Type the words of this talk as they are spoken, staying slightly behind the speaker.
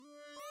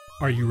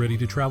Are you ready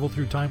to travel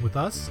through time with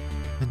us?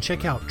 Then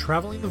check out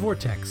Traveling the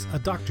Vortex, a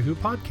Doctor Who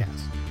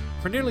podcast.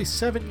 For nearly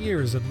 7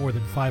 years and more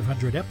than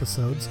 500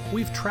 episodes,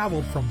 we've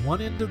traveled from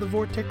one end of the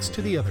vortex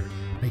to the other,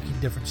 making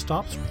different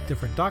stops with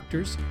different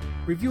doctors,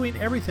 reviewing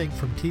everything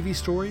from TV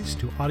stories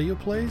to audio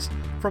plays,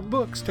 from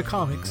books to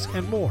comics,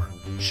 and more.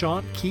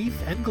 Sean, Keith,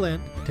 and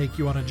Glenn take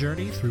you on a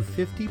journey through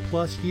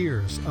 50-plus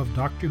years of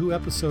Doctor Who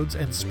episodes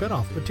and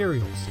spin-off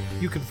materials.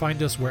 You can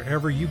find us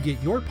wherever you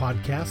get your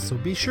podcasts, so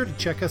be sure to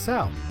check us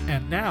out.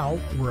 And now,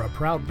 we're a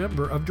proud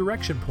member of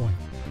Direction Point,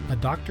 a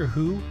Doctor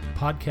Who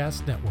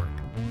podcast network.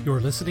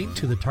 You're listening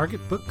to the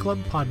Target Book Club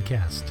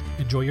podcast.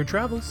 Enjoy your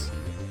travels.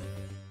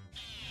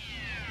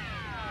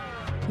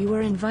 You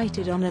are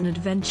invited on an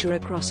adventure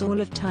across all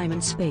of time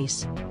and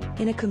space,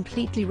 in a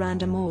completely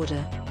random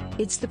order.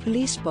 It's the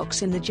Police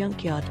Box in the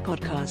Junkyard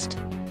podcast.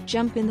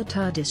 Jump in the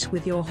TARDIS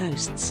with your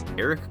hosts,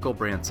 Eric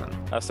Gulbranson,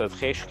 Asad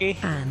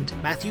Kheshki, and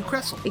Matthew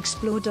Kressel.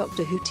 Explore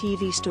Doctor Who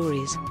TV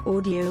stories,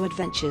 audio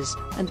adventures,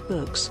 and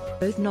books,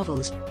 both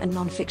novels and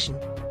non-fiction.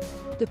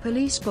 The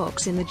Police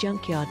Box in the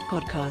Junkyard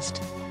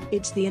podcast.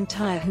 It's the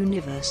entire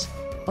Whoniverse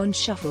on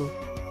shuffle.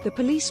 The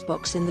Police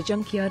Box in the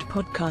Junkyard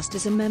podcast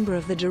is a member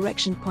of the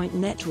Direction Point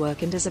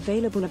network and is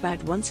available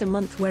about once a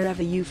month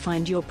wherever you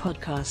find your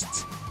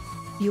podcasts.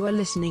 You are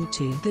listening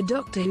to the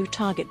Doctor Who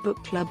Target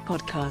Book Club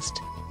podcast.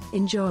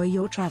 Enjoy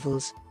your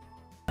travels.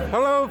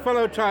 Hello,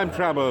 fellow time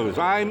travelers.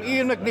 I'm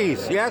Ian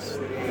McNeice, yes?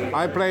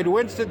 I played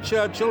Winston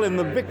Churchill in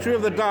The Victory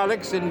of the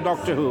Daleks in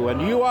Doctor Who,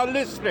 and you are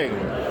listening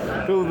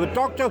to the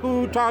Doctor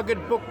Who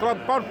Target Book Club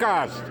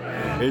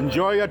podcast.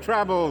 Enjoy your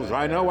travels.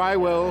 I know I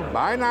will.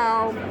 Bye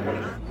now.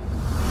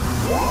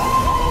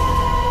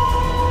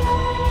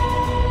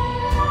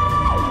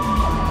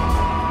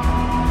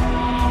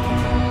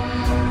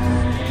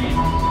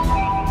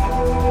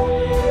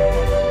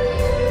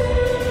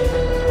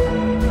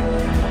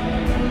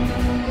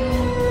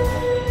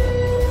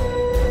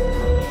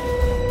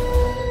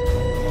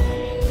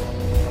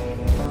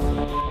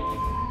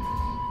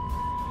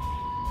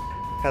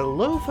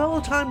 Hello,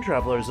 fellow time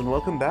travelers, and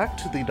welcome back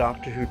to the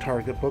Doctor Who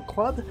Target Book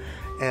Club.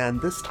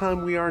 And this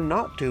time we are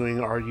not doing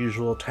our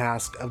usual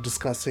task of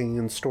discussing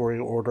in story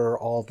order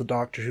all the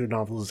Doctor Who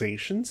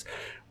novelizations.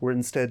 We're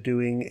instead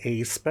doing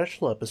a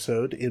special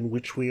episode in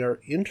which we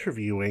are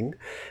interviewing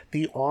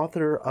the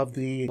author of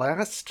the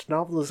last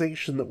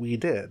novelization that we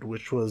did,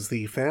 which was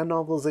the fan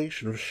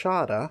novelization of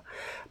Shada.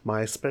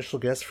 My special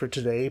guest for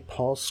today,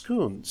 Paul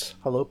Scoones.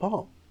 Hello,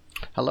 Paul.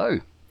 Hello.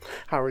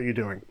 How are you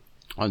doing?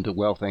 I'm doing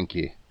well, thank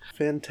you.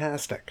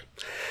 Fantastic.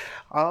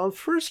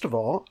 First of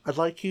all, I'd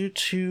like you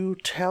to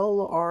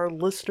tell our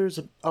listeners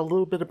a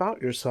little bit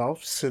about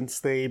yourself, since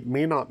they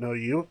may not know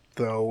you,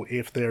 though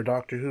if they're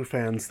Doctor Who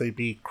fans, they'd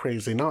be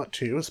crazy not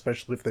to,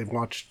 especially if they've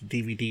watched a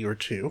DVD or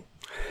two.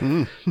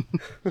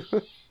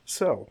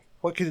 So,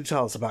 what can you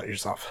tell us about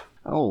yourself?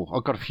 Oh,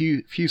 I've got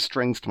a few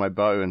strings to my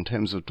bow in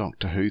terms of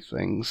Doctor Who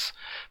things.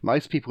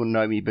 Most people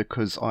know me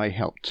because I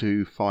helped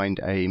to find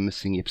a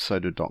missing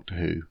episode of Doctor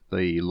Who,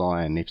 The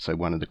Lion, episode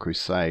 1 of The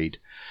Crusade,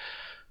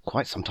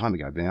 quite some time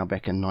ago now,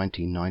 back in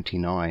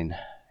 1999.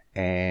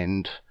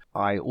 And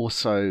I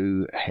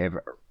also have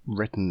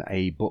written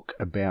a book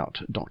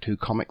about Doctor Who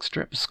comic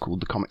strips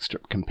called The Comic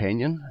Strip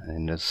Companion,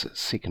 and there's a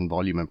second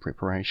volume in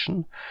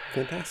preparation.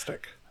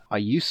 Fantastic. I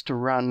used to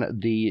run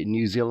the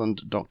New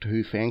Zealand Doctor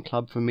Who fan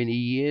club for many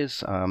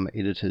years,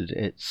 edited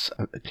its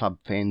club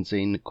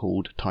fanzine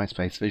called Time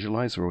Space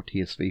Visualizer, or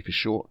TSV for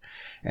short,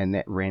 and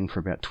that ran for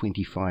about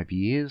 25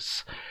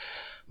 years.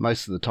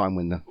 Most of the time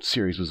when the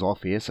series was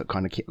off air, so it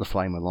kind of kept the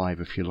flame alive,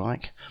 if you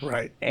like.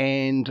 Right.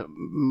 And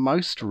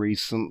most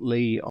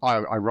recently, I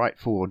write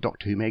for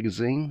Doctor Who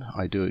magazine.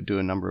 I do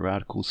a number of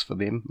articles for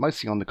them,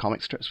 mostly on the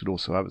comic strips, but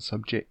also other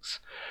subjects.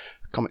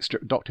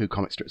 Doctor Who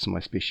comic strips are my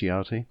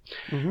speciality.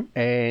 Mm-hmm.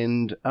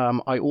 And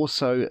I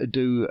also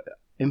do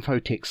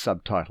infotext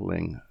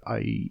subtitling.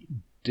 I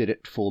did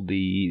it for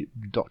the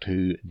Doctor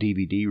Who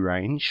DVD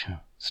range,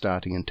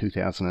 starting in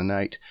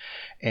 2008.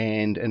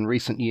 And in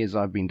recent years,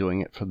 I've been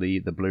doing it for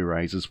the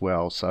Blu-rays as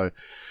well. So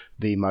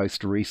the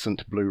most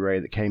recent Blu-ray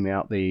that came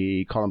out,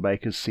 the Colin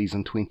Baker's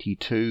Season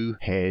 22,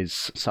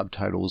 has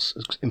subtitles,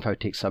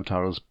 infotext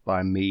subtitles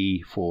by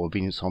me for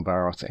Venus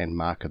Honvaros and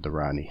Mark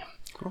Adirani.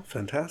 Oh,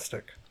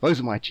 fantastic. Those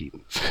are my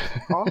achievements.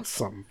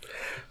 Awesome.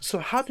 So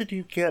how did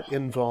you get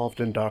involved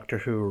in Doctor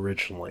Who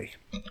originally?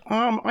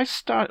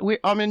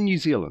 I'm in New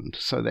Zealand,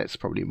 so that's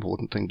probably an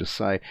important thing to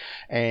say.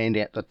 And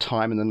at the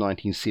time in the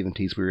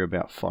 1970s, we were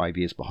about 5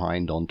 years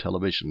behind on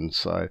television.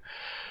 So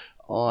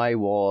I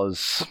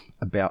was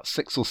about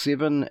 6 or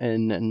 7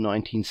 in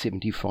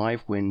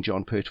 1975 when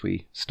John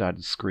Pertwee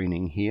started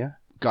screening here.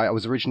 I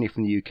was originally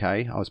from the UK.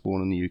 I was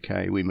born in the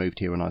UK. We moved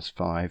here when I was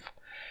 5.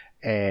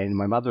 And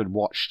my mother had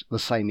watched the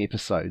same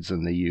episodes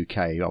in the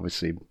UK,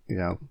 obviously,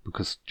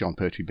 because John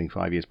Pertwee being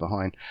 5 years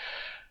behind.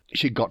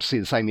 She got to see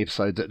the same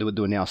episodes that they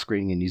were now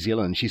screening in New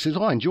Zealand. She says,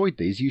 I enjoyed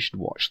these, you should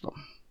watch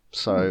them.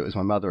 So it was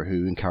my mother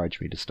who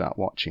encouraged me to start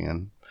watching.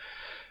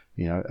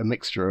 And, a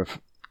mixture of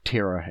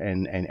terror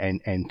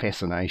and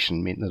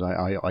fascination meant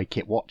that I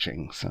kept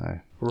watching.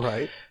 So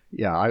Right.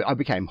 yeah, I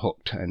became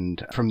hooked,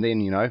 and from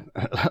then,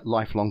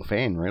 lifelong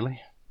fan,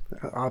 really.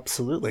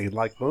 Absolutely,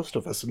 like most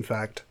of us, in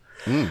fact.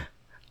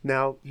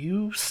 Now,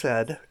 you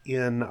said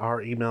in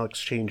our email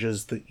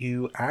exchanges that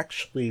you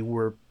actually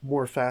were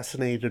more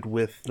fascinated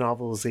with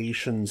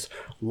novelizations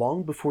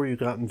long before you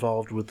got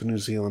involved with the New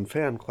Zealand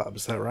fan club.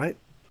 Is that right?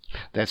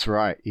 That's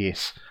right,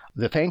 yes.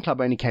 The fan club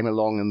only came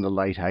along in the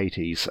late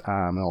 80s.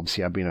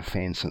 Obviously, I've been a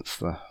fan since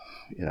the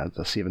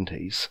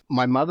 70s.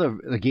 My mother,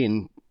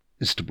 again,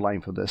 is to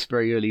blame for this.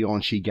 Very early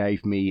on, she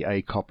gave me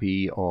a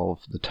copy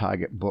of the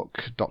Target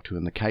book, Doctor Who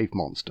and the Cave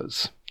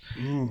Monsters.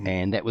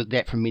 And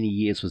that for many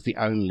years was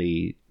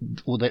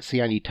that's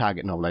the only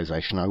Target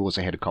novelization. I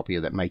also had a copy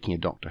of that, Making a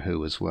Doctor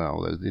Who, as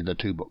well. The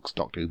two books,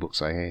 Doctor Who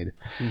books I had.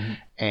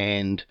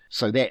 And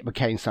so that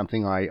became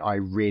something I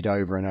read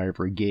over and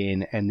over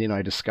again. And then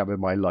I discovered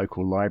my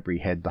local library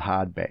had the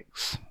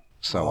hardbacks.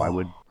 So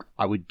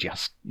I would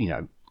just,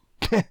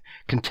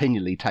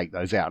 continually take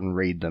those out and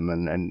read them,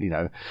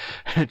 and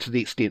to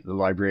the extent the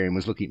librarian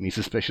was looking at me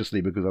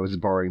suspiciously because I was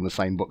borrowing the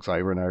same books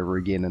over and over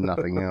again and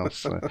nothing else.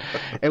 So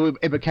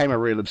it became a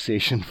real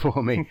obsession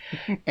for me.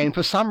 And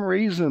for some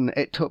reason,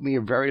 it took me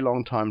a very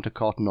long time to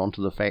cotton on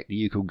to the fact that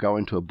you could go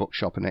into a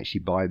bookshop and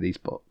actually buy these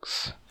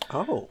books.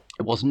 Oh.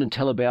 It wasn't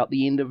until about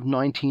the end of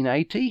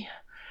 1980.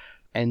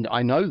 And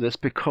I know this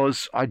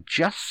because I'd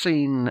just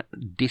seen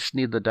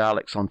Destiny of the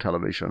Daleks on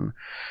television.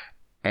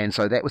 And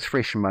so that was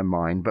fresh in my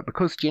mind. But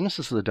because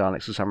Genesis of the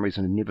Daleks, for some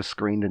reason, had never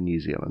screened in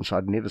New Zealand, so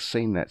I'd never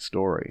seen that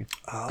story.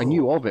 Oh. I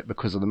knew of it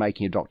because of the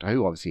Making of Doctor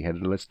Who, obviously had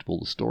a list of all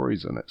the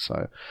stories in it.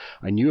 So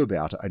I knew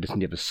about it, I just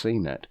never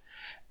seen it.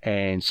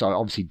 And so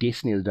obviously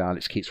Destiny of the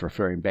Daleks keeps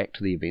referring back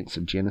to the events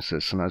of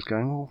Genesis. And I was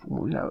going,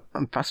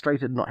 I'm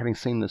frustrated not having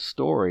seen this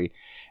story.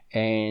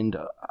 And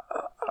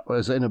I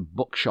was in a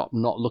bookshop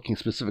not looking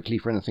specifically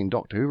for anything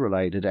Doctor Who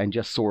related and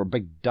just saw a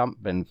big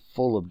dump bin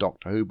full of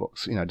Doctor Who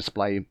books,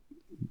 display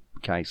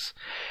case.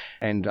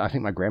 And I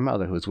think my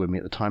grandmother, who was with me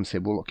at the time,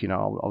 said, well, look,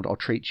 I'll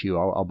treat you.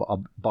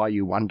 I'll buy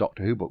you one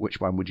Doctor Who book. Which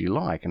one would you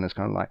like? And it's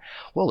kind of like,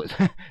 well,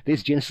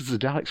 there's Genesis of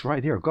the Daleks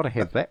right there. I've got to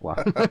have that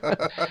one.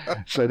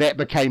 So that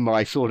became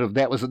my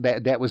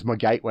that was my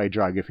gateway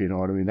drug, if you know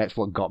what I mean. That's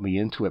what got me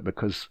into it,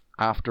 because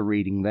after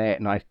reading that,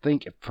 and I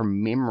think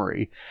from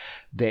memory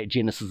that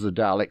Genesis of the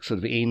Daleks sort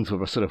of ends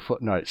with a sort of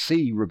footnote,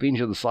 see Revenge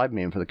of the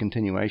Cybermen for the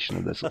continuation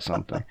of this or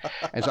something.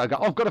 And so I go,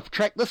 I've got to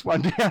track this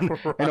one down.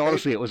 Right. And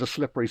honestly, it was a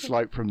slippery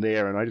slope from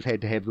there, and I just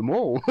had to have them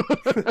all.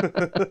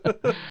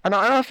 And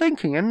I was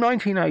thinking, in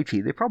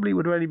 1980, there probably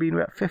would have only been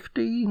about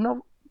 50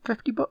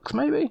 books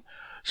maybe.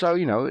 So,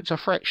 it's a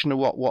fraction of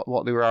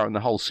what there are in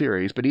the whole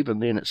series, but even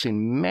then it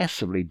seemed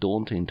massively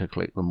daunting to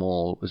collect them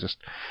all. It was just,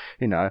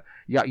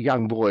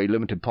 young boy,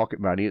 limited pocket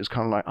money. It was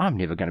kind of like, I'm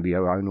never going to be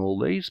able to own all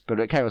these. But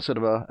it became a sort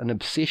of an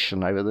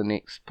obsession over the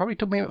next, probably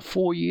took me about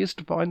 4 years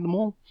to find them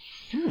all.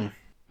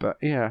 But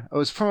yeah, it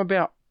was from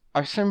about,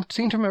 I seem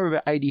to remember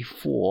about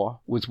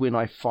 84 was when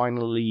I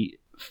finally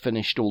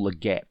finished all the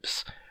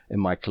gaps in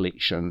my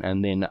collection,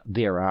 and then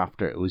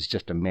thereafter it was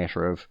just a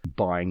matter of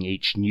buying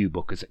each new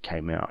book as it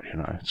came out,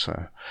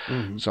 so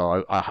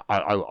so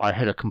I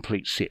had a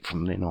complete set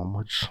from then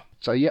onwards.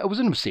 So yeah, it was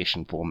an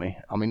obsession for me.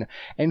 I mean,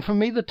 and for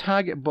me, the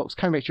Target books,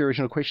 coming back to your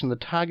original question, the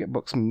Target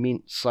books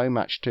meant so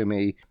much to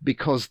me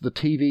because the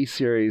TV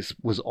series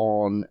was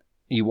on.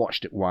 You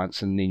watched it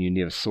once and then you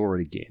never saw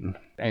it again.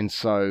 And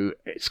so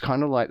it's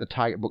kind of like the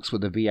Target books were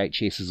the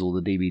VHSs or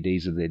the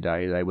DVDs of their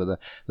day. They were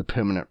the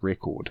permanent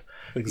record.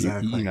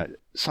 Exactly.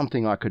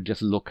 Something I could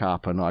just look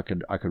up and I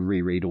could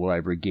reread all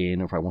over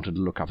again if I wanted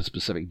to look up a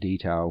specific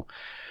detail.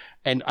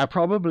 And I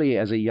probably,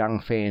 as a young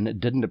fan,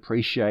 didn't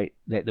appreciate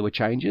that there were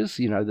changes,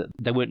 that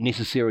they weren't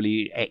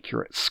necessarily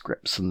accurate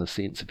scripts in the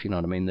sense, if you know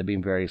what I mean. There've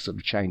been various sort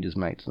of changes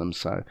made to them.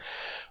 So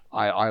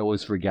I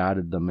always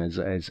regarded them as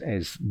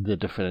the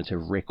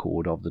definitive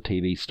record of the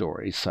TV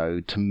story.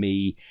 So to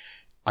me,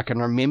 I can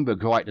remember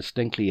quite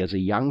distinctly as a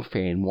young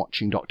fan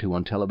watching Doctor Who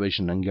on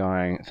television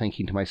and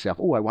thinking to myself,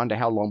 oh, I wonder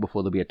how long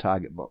before there'll be a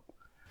Target book.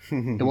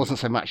 It wasn't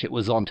so much it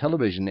was on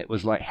television, it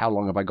was like, how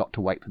long have I got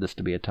to wait for this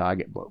to be a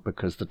Target book?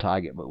 Because the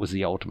Target book was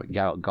the ultimate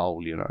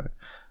goal,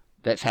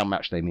 That's how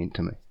much they meant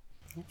to me.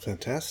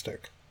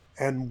 Fantastic.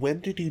 And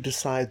when did you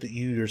decide that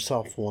you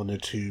yourself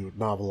wanted to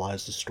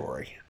novelize the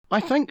story? I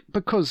think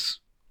because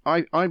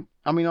I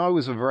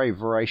was a very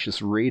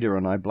voracious reader,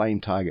 and I blame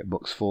Target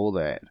books for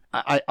that.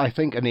 I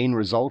think an end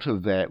result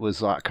of that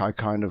was like I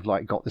kind of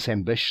like got this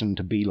ambition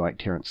to be like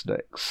Terrance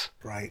Dicks.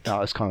 Right. I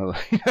was kind of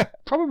like,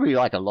 probably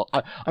like a lot.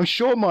 I'm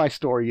sure my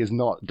story is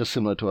not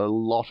dissimilar to a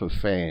lot of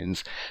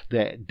fans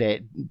that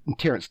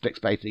Terrance Dicks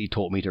basically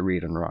taught me to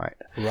read and write.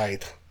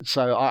 Right.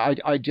 So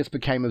I just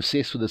became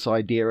obsessed with this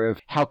idea of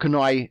how can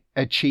I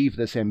achieve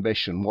this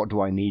ambition? What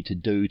do I need to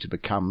do to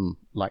become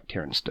like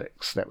Terrance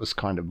Dicks? That was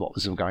kind of what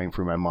was going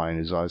through my mind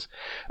as I was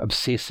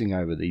obsessing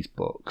over these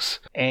books.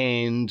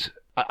 And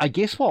I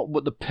guess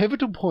what the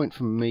pivotal point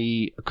for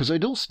me, because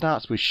it all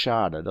starts with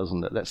Shada,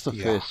 doesn't it? That's the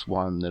first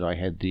one that I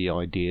had the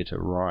idea to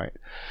write.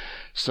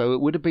 So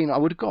it would have been, I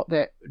would have got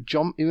that,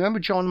 you remember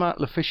John Mark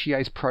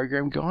Lafitiere's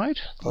program guide?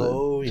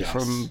 Yes.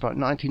 From about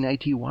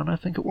 1981, I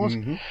think it was.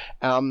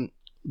 Mm-hmm.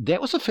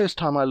 That was the first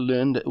time I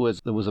learned there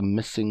was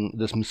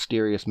this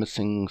mysterious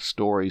missing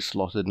story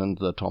slotted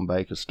into the Tom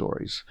Baker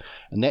stories.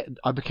 And that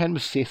I became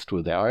obsessed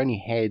with that. I only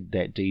had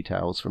that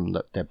details from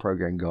that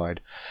program guide.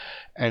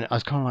 And I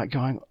was kind of like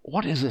going,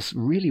 what is this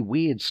really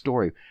weird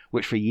story?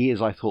 Which for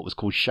years I thought was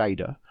called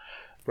Shader.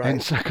 Right.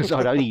 And so, because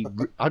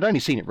I'd only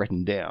seen it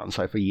written down.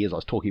 So for years I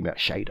was talking about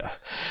Shader.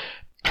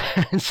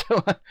 And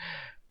so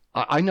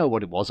I know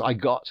what it was. I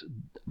got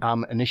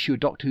an issue of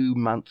Doctor Who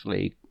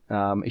Monthly,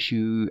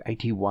 issue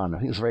 81. I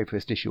think it was the very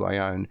first issue I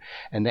owned,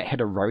 and that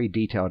had a very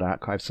detailed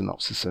archive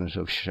synopsis in it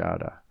of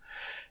Shader.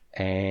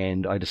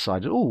 And I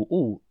decided,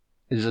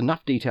 there's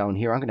enough detail in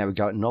here, I'm going to have a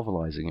go at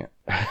novelizing it.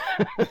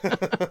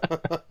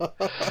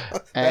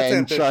 That's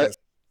ambitious.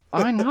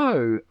 I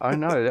know,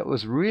 that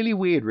was really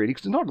weird, really,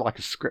 because it's not like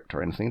a script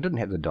or anything, it didn't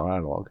have the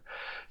dialogue.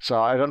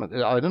 So I don't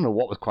know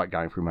what was quite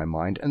going through my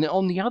mind. And then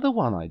on the other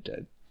one I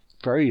did,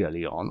 very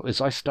early on, was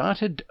I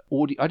started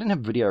audio. I didn't have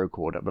a video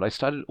recorder, but I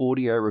started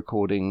audio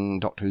recording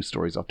Doctor Who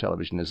stories off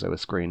television as they were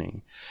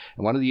screening.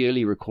 And one of the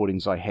early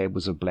recordings I had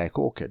was of Black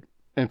Orchid.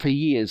 And for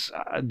years,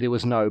 there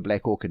was no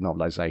Black Orchid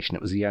novelisation.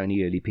 It was the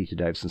only early Peter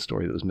Davison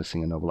story that was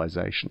missing a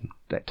novelisation.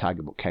 That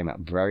Target book came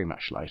out very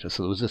much later.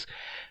 So there was this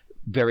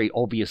very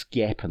obvious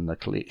gap in the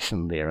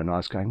collection there. And I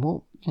was going,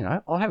 well,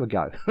 I'll have a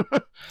go.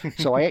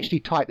 So I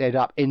actually typed that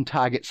up in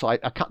Target size.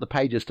 I cut the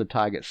pages to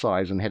Target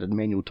size and had a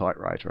manual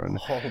typewriter. And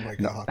oh my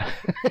God!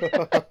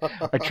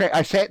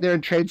 I sat there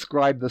and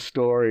transcribed the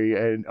story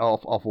and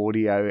off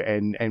audio,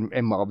 and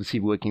obviously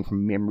working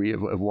from memory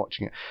of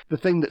watching it. The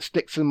thing that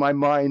sticks in my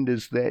mind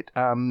is that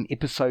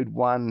episode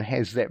 1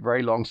 has that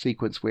very long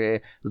sequence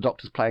where the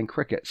Doctor's playing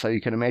cricket. So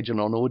you can imagine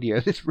on audio,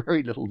 there's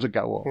very little to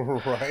go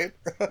on. Right.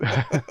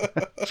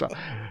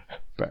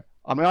 But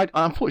I mean,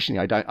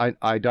 unfortunately,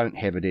 I don't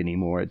have it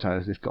anymore.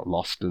 It's got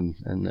lost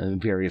in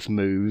various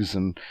moves,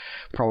 and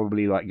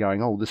probably like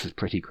going, oh, this is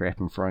pretty crap,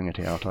 and throwing it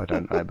out. I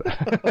don't know,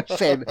 but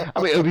sad.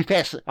 I mean, it'll be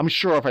fascinating. I'm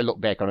sure if I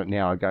look back on it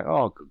now, I go,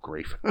 oh, good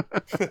grief.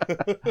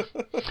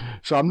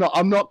 So I'm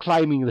not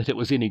claiming that it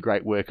was any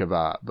great work of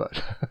art,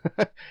 but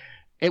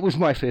it was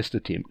my first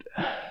attempt.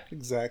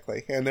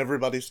 Exactly, and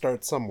everybody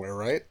starts somewhere,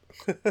 right?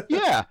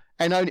 Yeah.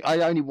 And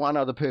only one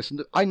other person.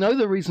 I know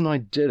the reason I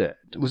did it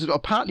was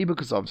partly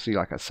because, obviously,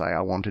 like I say,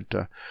 I wanted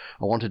to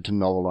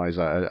novelise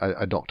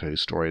a Doctor Who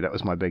story. That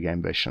was my big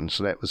ambition.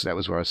 So that was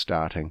where I was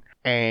starting.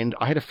 And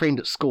I had a friend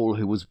at school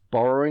who was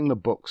borrowing the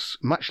books,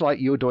 much like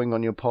you're doing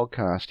on your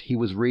podcast. He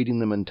was reading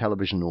them in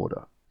television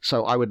order.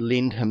 So I would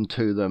lend him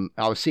to them.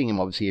 I was seeing him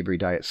obviously every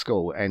day at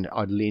school, and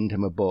I'd lend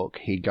him a book.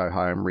 He'd go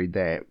home, read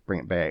that,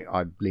 bring it back.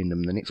 I'd lend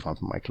him the next one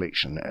from my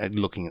collection,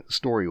 looking at the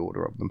story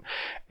order of them.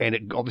 And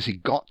it obviously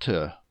got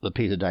to the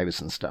Peter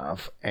Davison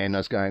stuff, and I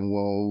was going,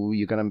 well,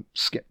 you're going to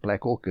skip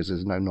Black Orchid because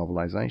there's no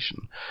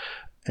novelisation.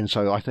 And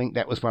so I think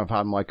that was one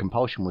part of my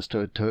compulsion, was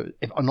to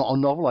if I'll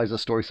novelise a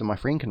story so my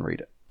friend can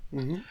read it.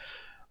 Mm-hmm.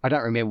 I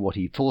don't remember what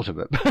he thought of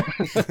it.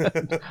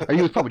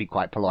 He was probably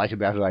quite polite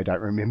about it. I don't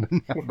remember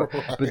now.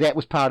 But that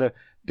was part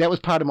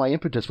of my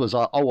impetus, was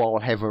I'll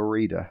have a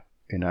reader.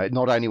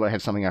 Not only will I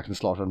have something I can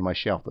slot on my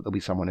shelf, but there'll be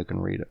someone who can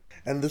read it.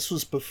 And this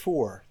was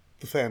before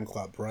the fan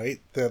club,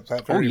 right? That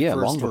very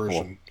first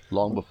version.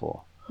 Long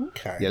before.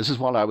 Okay. Yeah, this is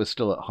while I was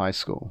still at high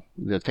school.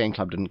 The fan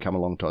club didn't come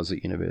along till I was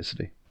at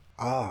university.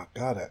 Ah,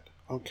 got it.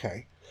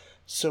 Okay.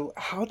 So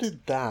how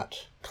did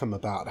that come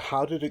about?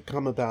 How did it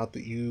come about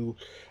that you,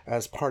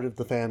 as part of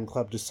the fan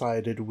club,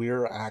 decided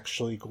we're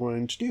actually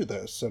going to do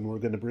this, and we're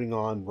going to bring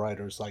on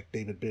writers like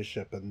David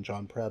Bishop and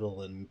John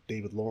Predel and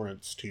David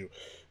Lawrence to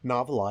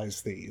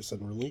novelize these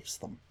and release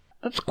them?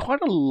 It's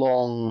quite a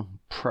long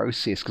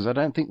process, because I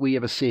don't think we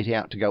ever set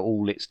out to go,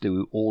 let's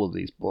do all of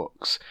these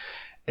books.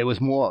 It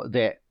was more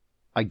that,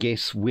 I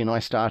guess, when I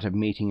started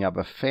meeting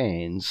other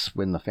fans,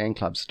 when the fan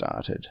club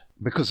started,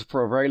 because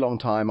for a very long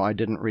time I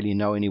didn't really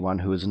know anyone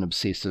who was an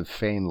obsessive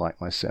fan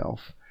like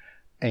myself.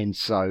 And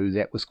so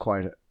that was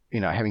quite,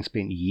 having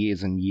spent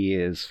years and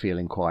years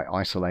feeling quite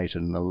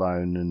isolated and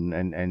alone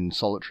and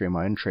solitary in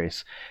my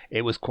interests,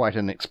 it was quite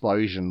an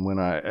explosion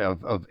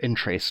of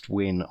interest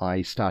when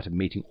I started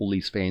meeting all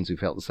these fans who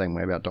felt the same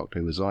way about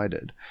Doctor Who as I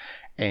did.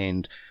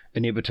 And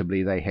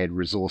inevitably they had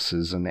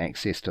resources and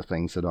access to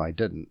things that I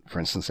didn't. For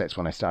instance, that's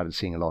when I started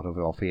seeing a lot of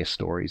off-air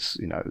stories,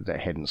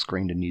 that hadn't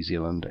screened in New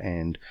Zealand,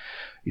 and,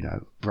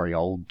 very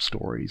old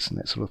stories and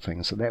that sort of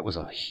thing. So that was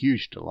a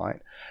huge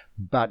delight.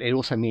 But it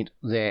also meant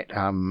that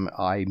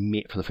I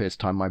met for the first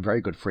time my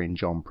very good friend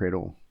John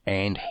Predel,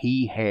 and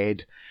he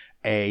had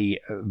a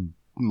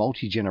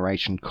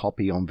multi-generation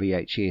copy on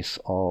VHS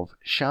of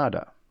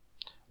Shader,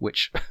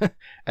 which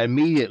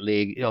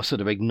immediately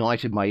sort of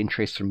ignited my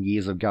interest from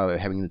years ago,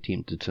 having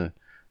attempted to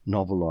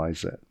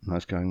novelize it. And I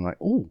was going like,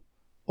 oh,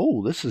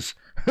 this is,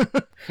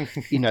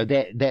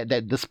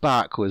 that the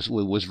spark was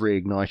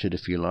reignited,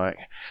 if you like.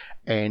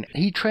 And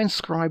he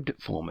transcribed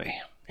it for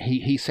me.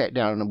 He sat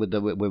down with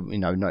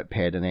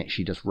notepad and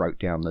actually just wrote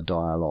down the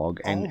dialogue.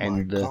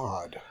 And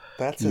God.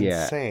 That's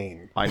Yeah.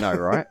 insane. I know,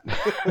 right?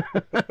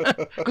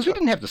 Because we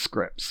didn't have the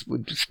scripts.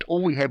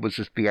 All we had was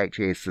this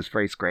VHS, this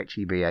very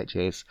scratchy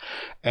VHS,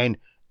 and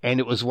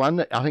it was one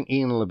that I think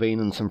Ian Levine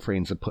and some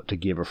friends had put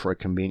together for a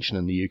convention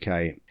in the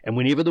UK. And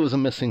whenever there was a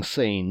missing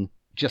scene,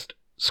 just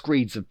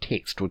screeds of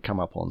text would come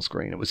up on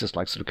screen. It was just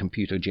like sort of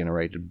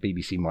computer-generated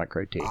BBC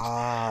microtext.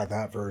 Ah,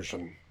 that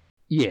version.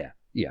 Yeah.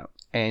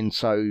 And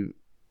so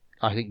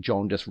I think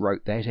John just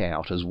wrote that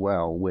out as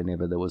well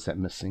whenever there was that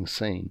missing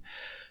scene.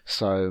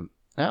 So,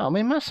 I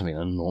mean, it must have been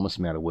an enormous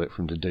amount of work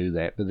for him to do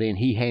that. But then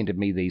he handed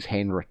me these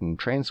handwritten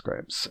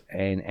transcripts,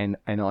 and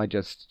I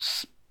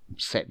just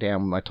sat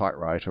down with my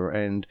typewriter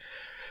and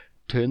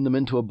turned them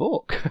into a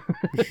book.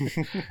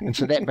 And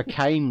so that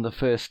became the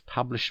first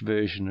published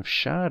version of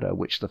Shada,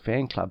 which the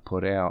fan club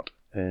put out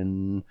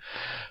in,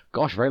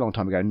 gosh, a very long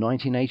time ago,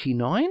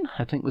 1989,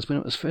 I think was when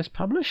it was first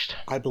published.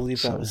 I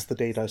believe that was the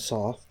date I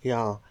saw.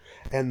 Yeah.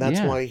 And that's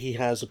why he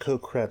has a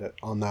co-credit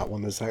on that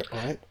one, is that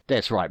right?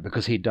 That's right,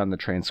 because he'd done the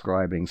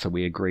transcribing, so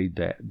we agreed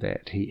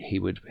that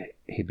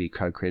he'd be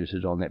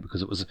co-credited on that,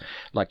 because it was,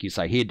 like you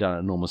say, he'd done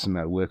an enormous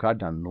amount of work, I'd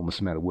done an enormous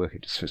amount of work.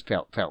 It just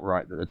felt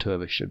right that the two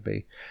of us should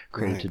be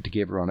credited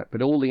together on it.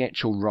 But all the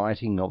actual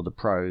writing of the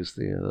prose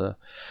there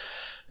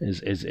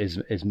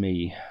is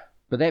me.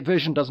 But that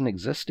version doesn't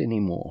exist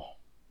anymore.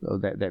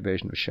 That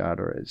version of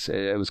Shada,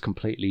 it was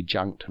completely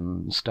junked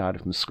and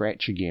started from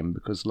scratch again,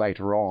 because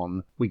later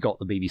on we got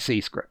the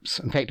BBC scripts.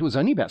 In fact, it was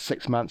only about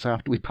 6 months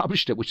after we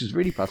published it, which is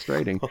really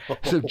frustrating.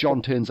 So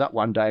John turns up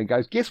one day and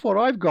goes, "Guess what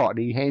I've got?" And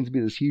he hands me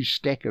this huge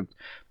stack of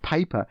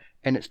paper,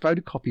 and it's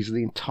photocopies of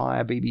the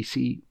entire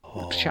BBC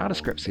Shada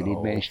scripts that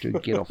he'd managed to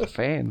get off the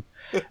fan.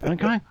 And I'm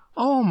going,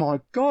 oh my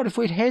God, if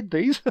we'd had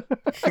these.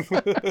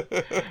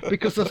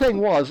 Because the thing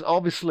was,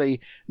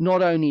 obviously,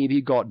 not only have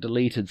you got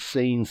deleted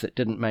scenes that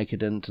didn't make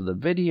it into the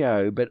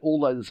video, but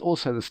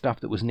also the stuff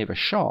that was never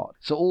shot.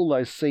 So all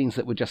those scenes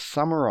that were just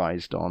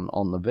summarized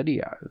on the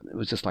video, it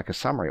was just like a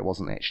summary, it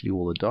wasn't actually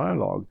all the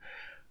dialogue.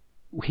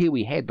 Here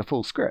we had the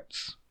full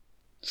scripts.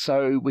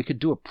 So we could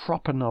do a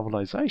proper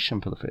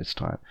novelization for the first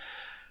time.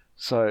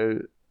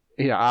 So,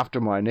 after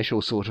my initial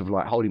sort of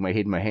like holding my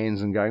head in my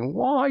hands and going,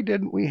 why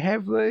didn't we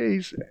have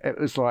these? It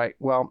was like,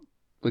 well,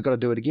 we've got to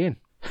do it again.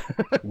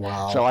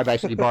 Wow. So I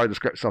basically borrowed the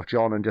scripts off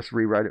John and just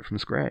rewrote it from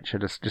scratch. I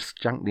just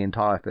junked the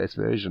entire first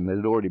version that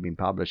had already been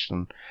published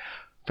and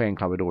Fan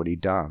Club had already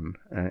done,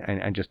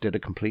 and just did a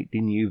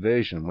completely new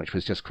version, which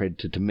was just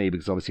credited to me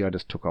because obviously I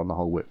just took on the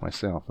whole work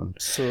myself. And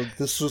so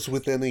this was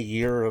within a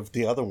year of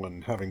the other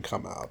one having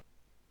come out?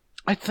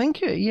 I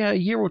think, a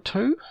year or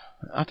two.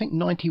 I think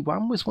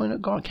 91 was when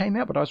it came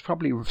out, but I was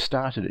probably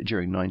started it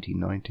during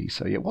 1990,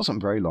 so it wasn't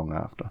very long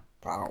after.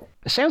 Wow.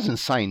 It sounds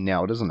insane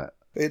now, doesn't it?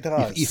 It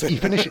does. You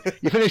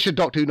finish a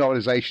Doctor Who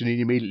novelization and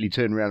you immediately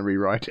turn around and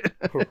rewrite it.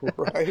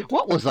 Right.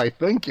 What was I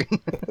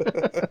thinking?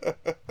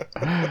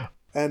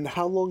 And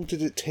how long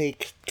did it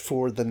take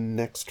for the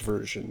next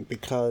version?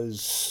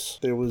 Because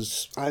there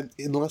was,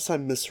 unless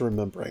I'm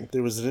misremembering,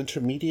 there was an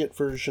intermediate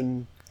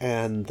version,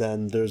 and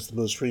then there's the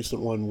most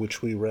recent one,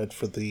 which we read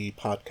for the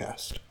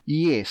podcast.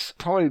 Yes,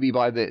 probably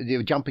by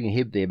they're jumping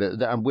ahead there, but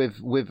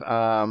with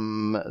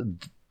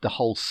the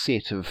whole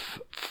set of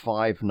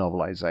 5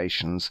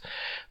 novelizations,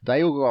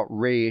 they all got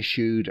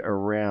reissued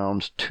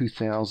around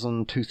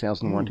 2000,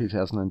 2001,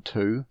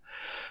 2002.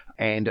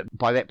 And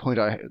by that point,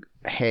 I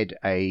had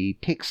a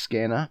text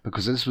scanner,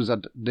 because this was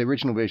the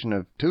original version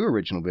of 2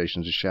 original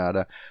versions of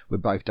Shada were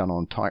both done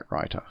on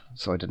typewriter,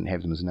 so I didn't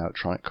have them as an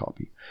electronic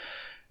copy.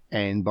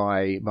 And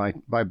by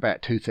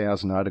about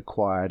 2000, I'd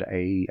acquired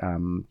a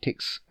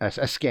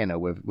scanner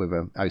with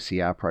an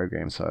OCR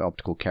program, so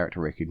optical character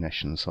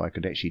recognition, so I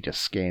could actually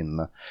just scan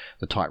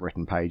the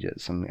typewritten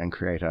pages and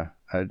create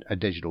a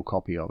digital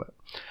copy of it.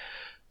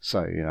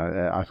 So,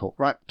 I thought,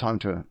 right, time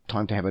to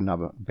have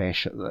another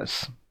bash at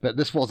this. But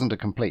this wasn't a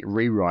complete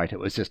rewrite, it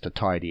was just a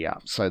tidy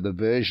up. So the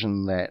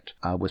version that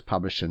was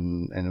published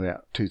in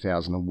about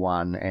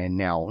 2001 and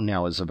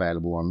now is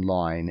available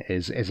online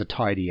is a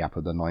tidy up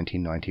of the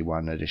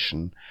 1991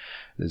 edition.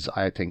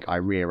 I think I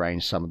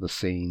rearranged some of the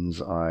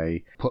scenes,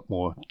 I put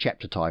more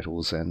chapter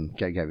titles in,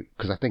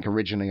 because I think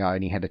originally I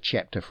only had a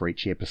chapter for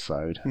each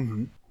episode.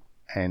 Mm-hmm.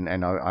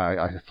 And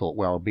I thought,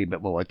 well, it'll be a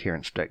bit more like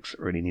Terrance Dicks. It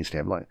really needs to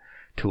have like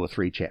 2 or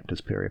 3 chapters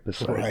per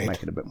episode, right. To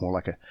make it a bit more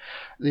like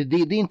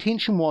the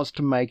intention was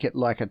to make it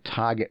like a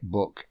target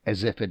book,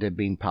 as if it had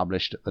been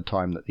published at the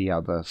time that the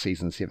other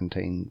season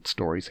 17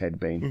 stories had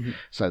been. Mm-hmm.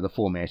 So the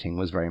formatting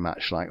was very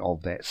much like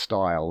of that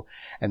style,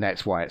 and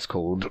that's why it's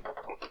called,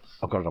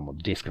 I've got it on my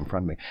desk in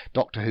front of me,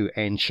 Doctor Who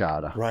and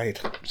Shada.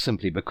 Right.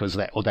 Simply because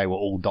they were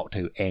all Doctor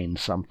Who and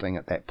something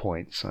at that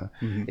point. So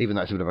even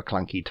though it's a bit of a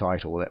clunky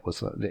title, it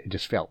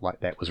just felt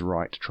like that was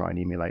right to try and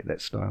emulate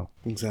that style.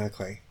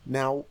 Exactly.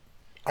 Now,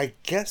 I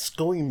guess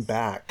going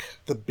back,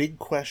 the big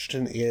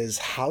question is,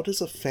 how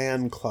does a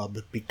fan club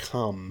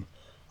become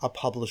a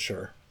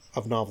publisher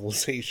of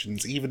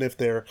novelizations, even if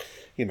they're,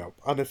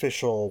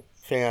 unofficial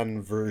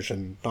fan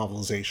version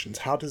novelizations?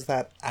 How does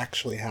that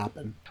actually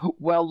happen?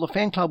 Well, the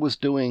fan club was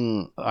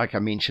doing, like I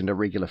mentioned, a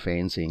regular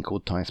fanzine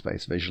called Time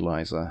Space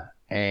Visualizer.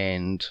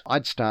 And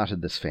I'd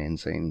started this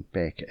fanzine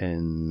back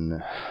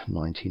in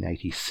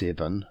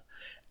 1987,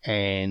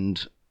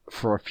 and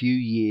for a few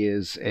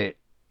years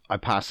I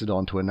passed it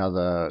on to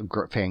another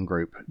fan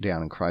group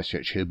down in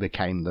Christchurch who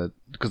became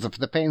because the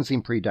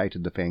fanzine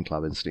predated the fan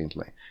club,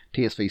 incidentally.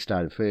 TSV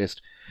started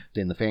first,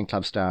 then the fan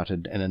club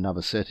started in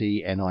another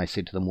city, and I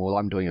said to them, well,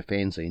 I'm doing a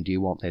fanzine, do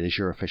you want that as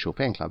your official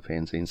fan club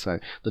fanzine? So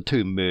the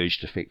two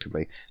merged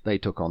effectively. They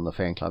took on the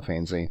fan club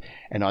fanzine,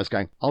 and I was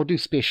going, I'll do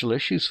special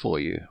issues for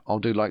you. I'll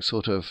do like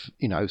sort of,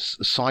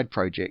 side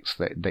projects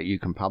that you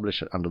can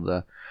publish under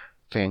the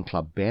fan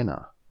club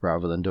banner,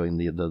 rather than doing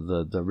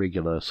the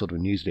regular sort of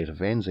newsletter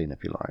fanzine,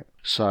 if you like.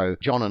 So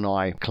John and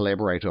I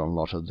collaborated on a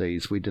lot of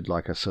these. We did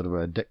like a sort of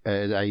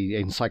a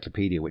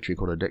encyclopedia, which we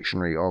called a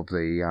dictionary of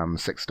the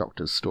Six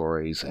Doctors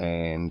stories,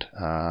 and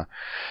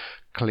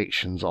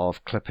collections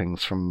of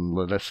clippings from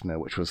The Listener,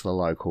 which was the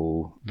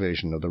local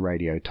version of the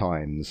Radio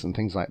Times, and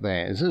things like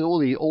that. So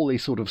all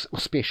these sort of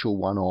special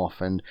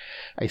one-off, and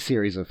a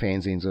series of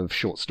fanzines of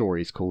short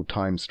stories called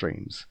Time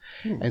Streams.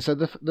 And so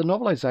the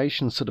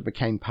novelisation sort of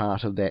became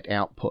part of that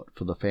output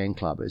for the fan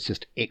club. It's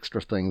just extra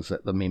things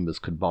that the members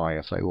could buy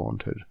if they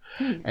wanted.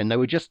 And they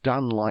were just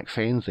done like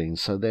fanzines,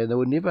 so they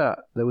were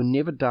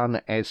never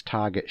done as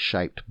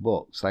target-shaped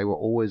books. They were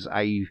always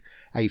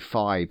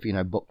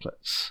A5,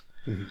 booklets.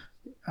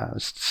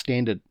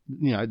 Standard,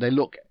 they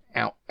look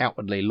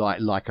outwardly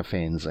like a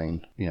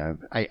fanzine,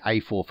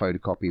 A4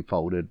 photocopy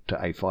folded to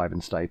A5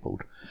 and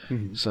stapled.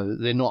 So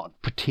they're not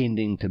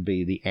pretending to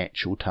be the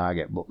actual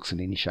target books in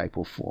any shape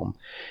or form.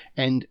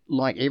 And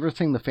like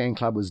everything the fan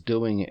club was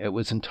doing, it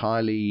was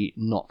entirely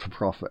not for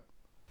profit.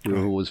 We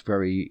were always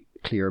very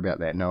clear about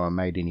that. No one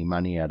made any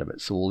money out of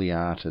it. So all the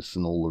artists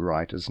and all the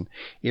writers and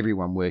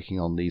everyone working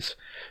on these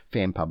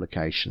fan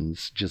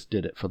publications just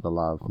did it for the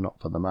love, not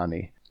for the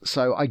money.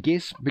 So I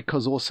guess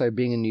because also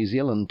being in New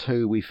Zealand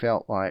too, we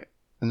felt like,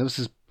 and this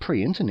is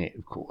pre-internet,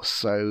 of course,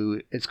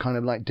 so it's kind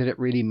of like, did it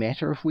really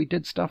matter if we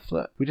did stuff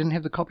that we didn't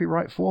have the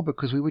copyright for,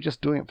 because we were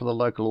just doing it for the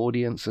local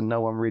audience and no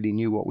one really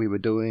knew what we were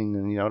doing,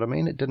 and you know what I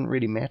mean? It didn't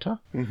really matter.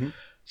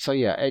 So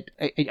yeah,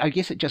 I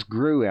guess it just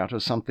grew out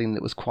of something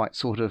that was quite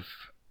sort of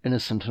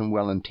innocent and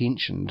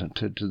well-intentioned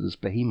to this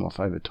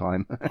behemoth over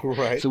time.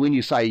 Right. So when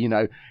you say,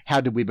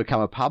 how did we become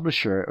a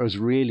publisher, it was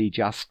really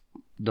just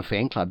the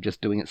fan club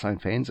just doing its own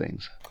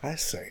fanzines. I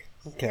see.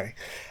 Okay.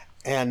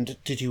 And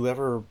did you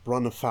ever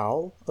run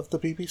afoul of the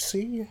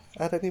BBC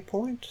at any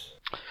point?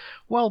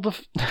 Well, the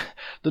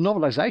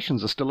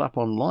novelizations are still up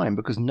online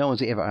because no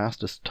one's ever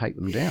asked us to take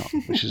them down,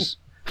 which is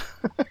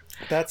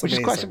That's which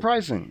amazing. is quite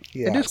surprising.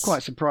 Yes. It is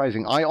quite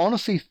surprising. I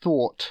honestly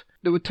thought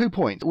there were 2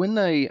 points. When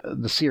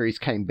the series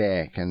came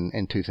back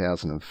in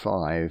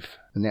 2005,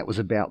 and that was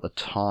about the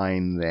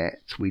time that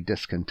we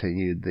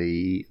discontinued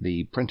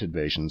the printed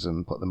versions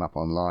and put them up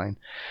online,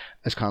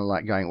 it's kind of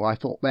like going, well, I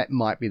thought that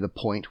might be the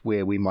point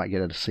where we might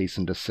get a cease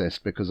and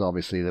desist, because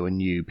obviously there were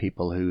new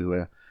people who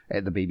were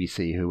at the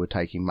BBC who were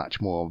taking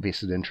much more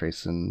vested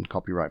interest in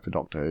copyright for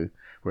Doctor Who,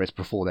 whereas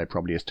before they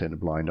probably just turned a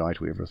blind eye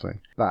to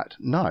everything. But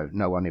no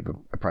one ever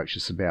approached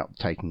us about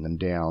taking them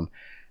down.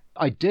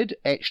 I did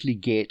actually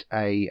get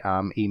a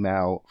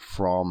email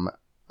from,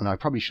 and I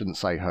probably shouldn't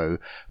say who,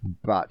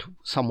 but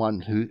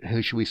someone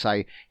who should we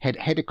say, had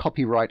a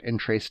copyright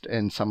interest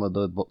in some of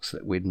the books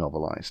that we'd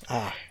novelised.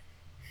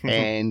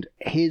 And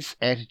his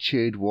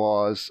attitude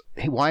was,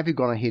 why have you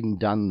gone ahead and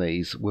done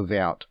these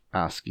without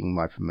asking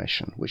my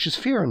permission? Which is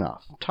fair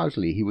enough.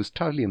 Totally. He was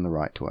totally in the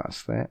right to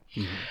ask that.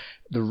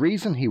 The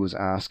reason he was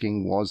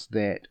asking was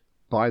that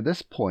by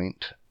this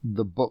point,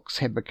 the books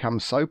had become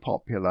so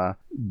popular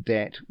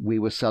that we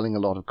were selling a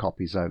lot of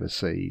copies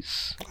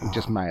overseas,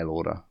 just mail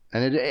order.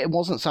 And it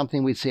wasn't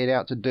something we'd set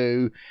out to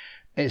do.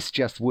 It's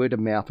just word of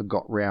mouth had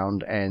got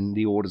round, and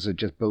the orders had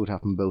just built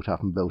up and built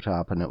up and built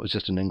up, and it was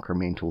just an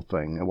incremental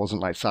thing. It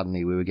wasn't like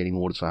suddenly we were getting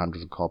orders for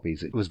hundreds of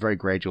copies. It was very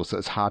gradual, so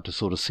it's hard to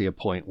sort of see a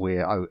point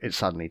where, it's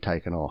suddenly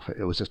taken off.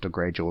 It was just a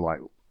gradual,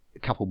 like, a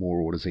couple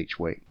more orders each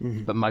week.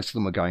 But most of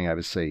them were going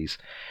overseas.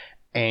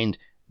 And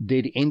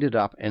they'd ended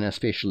up in a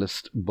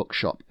specialist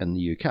bookshop in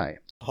the UK.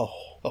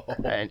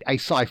 And a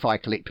sci-fi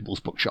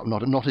collectibles bookshop,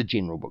 not a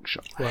general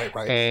bookshop.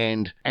 Right.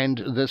 And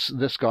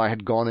this guy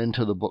had gone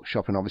into the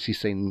bookshop and obviously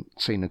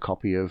seen a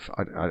copy of,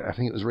 I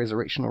think it was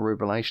Resurrection or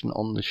Revelation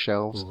on the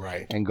shelves,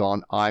 Right. and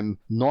gone, I'm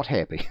not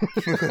happy.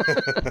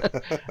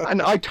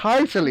 And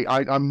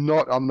I'm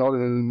not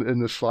in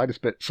the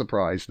slightest bit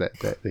surprised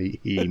that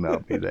he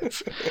emailed me.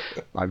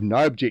 I've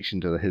no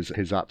objection to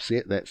his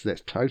upset.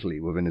 That's totally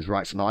within his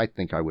rights, and I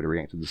think I would have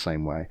reacted the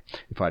same way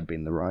if I'd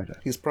been the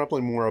writer. He's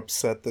probably more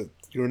upset that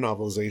your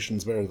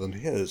novelization's better than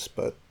his,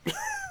 but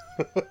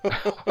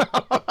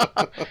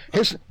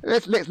let's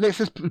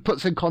just put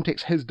this in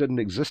context. His didn't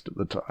exist at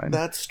the time.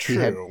 That's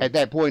true. At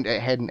that point,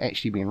 it hadn't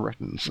actually been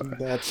written. So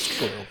that's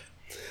true.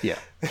 Yeah.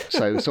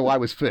 So I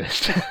was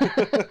first.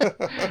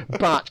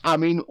 But, I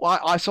mean,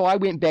 I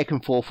went back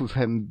and forth with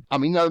him. I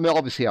mean, no,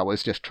 obviously I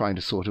was just trying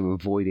to sort of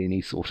avoid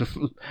any sort of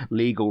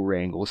legal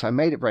wrangle. So I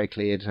made it very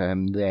clear to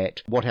him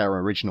that what our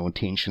original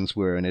intentions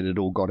were, and it had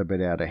all got a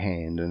bit out of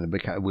hand, and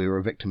we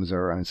were victims of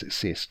our own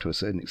success to a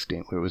certain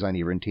extent, where it was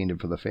only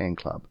intended for the fan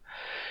club.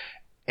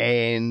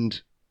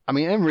 And I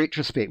mean, in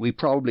retrospect, we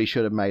probably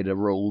should have made a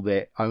rule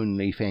that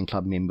only fan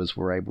club members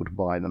were able to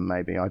buy them,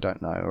 maybe. I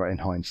don't know. Or in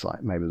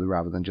hindsight, maybe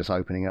rather than just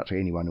opening up to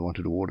anyone who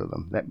wanted to order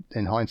them. That,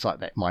 in hindsight,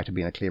 that might have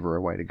been a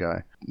cleverer way to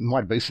go. It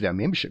might have boosted our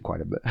membership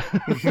quite a bit.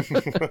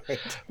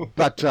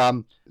 But,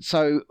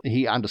 so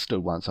he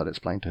understood once I'd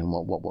explained to him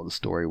what the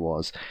story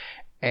was.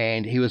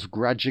 And he was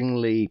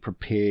grudgingly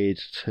prepared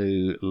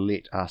to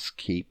let us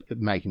keep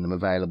making them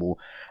available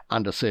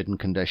under certain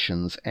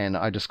conditions. And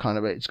I just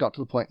it's got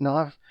to the point,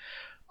 no,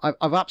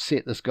 I've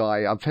upset this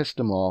guy. I've pissed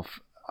him off.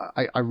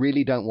 I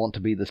really don't want to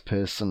be this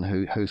person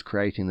who's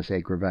creating this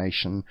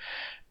aggravation.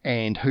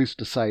 And who's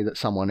to say that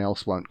someone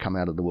else won't come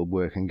out of the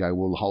woodwork and go,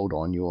 well, hold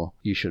on,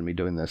 you shouldn't be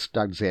doing this.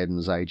 Doug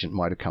Zadden's agent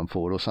might have come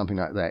forward or something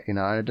like that. And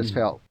I just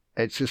felt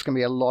it's just going to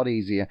be a lot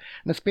easier.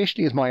 And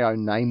especially as my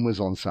own name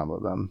was on some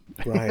of them.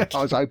 Right.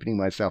 I was opening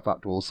myself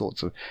up to all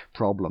sorts of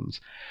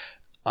problems.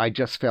 I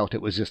just felt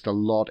it was just a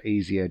lot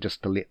easier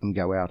just to let them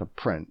go out of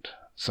print.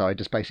 So I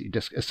just basically,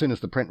 as soon as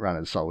the print run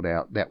had sold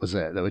out, that was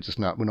it. They were just,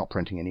 no, we're not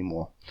printing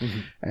anymore. Mm-hmm.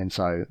 And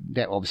so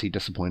that obviously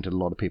disappointed a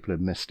lot of people who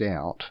had missed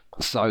out.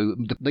 So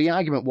the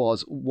argument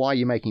was, why are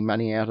you making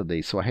money out of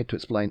these? So I had to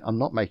explain, I'm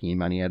not making any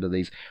money out of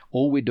these.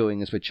 All we're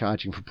doing is we're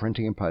charging for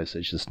printing and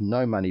postage. There's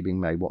no money being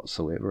made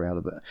whatsoever out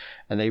of it.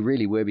 And they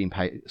really were being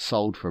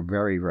sold for a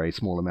very, very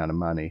small amount of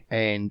money.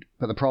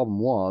 But the problem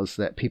was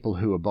that people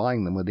who were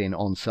buying them were then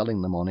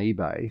selling them on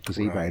eBay, because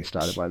eBay had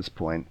started by this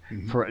point,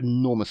 for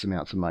enormous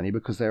amounts of money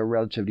because they were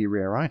relatively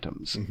rare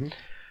items. Mm-hmm.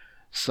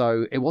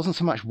 So it wasn't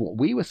so much what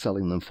we were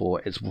selling them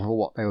for, it's for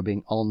what they were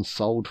being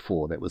on-sold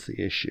for that was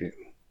the issue.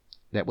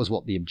 That was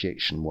what the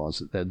objection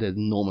was. The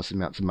enormous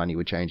amounts of money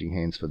were changing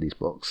hands for these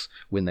books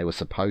when they were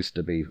supposed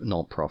to be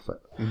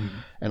non-profit. Mm-hmm.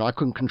 And I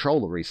couldn't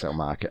control the resale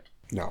market.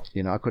 No.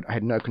 You know, I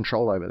had no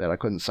control over that. I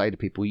couldn't say to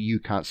people, you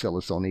can't sell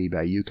this on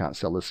eBay, you can't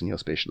sell this in your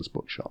specialist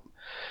bookshop.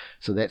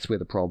 So that's where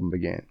the problem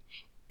began.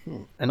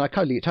 And I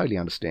totally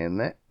understand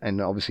that.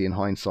 And obviously, in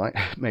hindsight,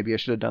 maybe I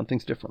should have done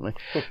things differently.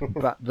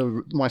 But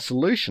my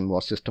solution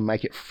was just to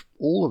make it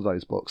all of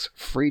those books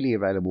freely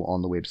available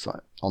on the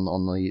website, on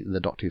the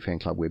Doctor Who Fan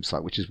Club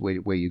website, which is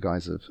where you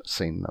guys have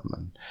seen them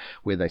and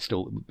where they've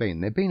still been.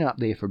 They've been up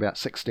there for about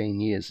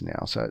 16 years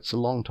now, so it's a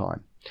long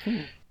time.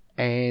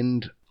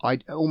 And I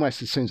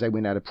almost as soon as they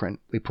went out of print,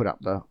 we put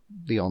up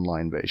the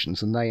online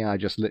versions, and they are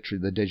just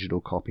literally the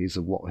digital copies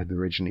of what had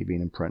originally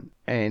been in print.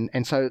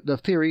 And so the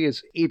theory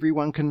is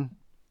everyone can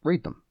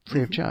read them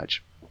free of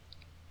charge.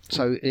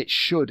 So it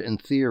should, in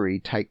theory,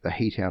 take the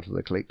heat out of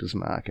the collector's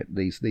market,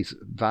 these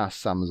vast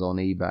sums on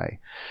eBay.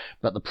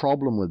 But the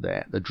problem with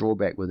that, the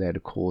drawback with that,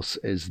 of course,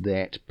 is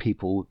that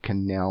people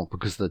can now,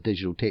 because the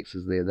digital text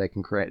is there, they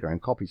can create their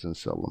own copies and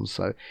sell them.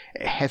 So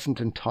it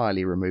hasn't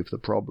entirely removed the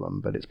problem,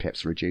 but it's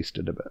perhaps reduced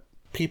it a bit.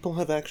 People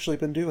have actually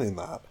been doing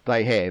that.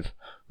 They have.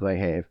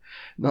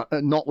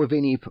 Not with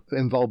any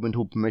involvement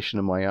or permission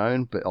of my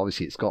own, but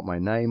obviously it's got my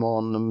name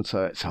on them,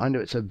 so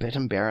it's a bit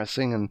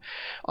embarrassing. And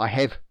I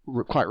have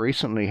quite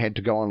recently had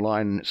to go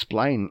online and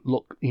explain,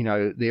 look, you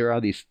know, there are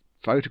these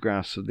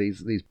photographs of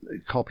these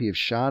copy of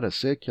Sharda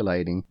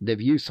circulating. They've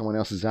used someone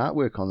else's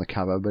artwork on the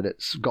cover, but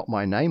it's got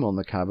my name on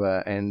the cover,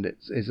 and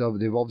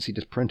they've obviously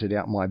just printed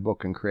out my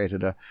book and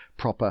created a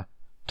proper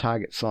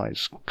target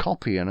size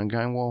copy. And I'm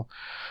going, well,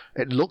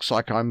 it looks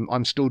like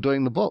I'm still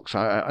doing the books.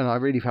 And I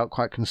really felt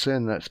quite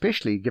concerned that,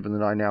 especially given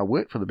that I now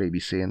work for the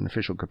BBC in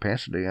official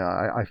capacity,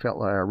 I felt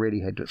like I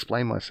really had to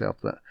explain myself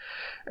that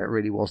it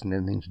really wasn't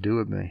anything to do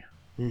with me.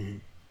 Mm-hmm.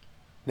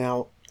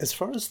 Now, as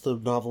far as the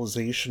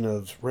novelization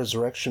of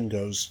Resurrection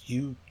goes,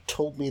 you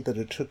told me that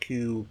it took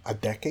you a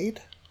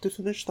decade to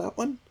finish that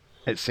one?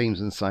 It seems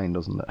insane,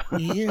 doesn't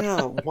it?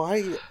 Yeah,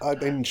 why? I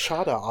mean,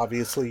 Sharda,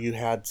 obviously, you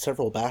had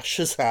several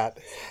bashes at,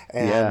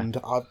 and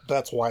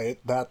that's why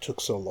that took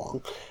so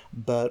long.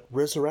 But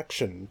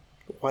Resurrection,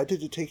 why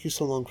did it take you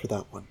so long for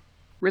that one?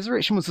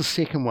 Resurrection was the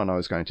second one I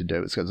was going to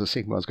do. It's the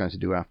second one I was going to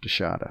do after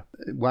Sharda.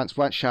 Once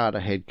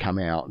Sharda had come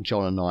out,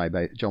 John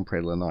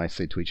Predler and I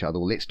said to each other,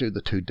 well, let's do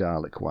the two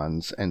Dalek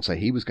ones. And so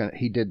he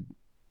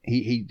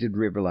did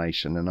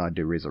Revelation and I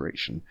did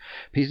Resurrection.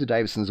 Peter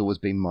Davison's always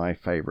been my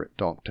favourite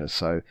Doctor,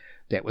 so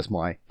that was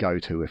my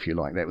go-to, if you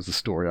like. That was the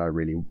story I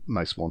really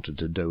most wanted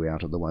to do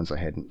out of the ones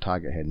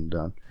Target hadn't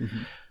done. Mm-hmm.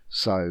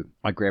 So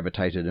I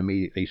gravitated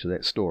immediately to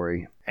that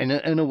story. And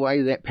in a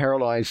way that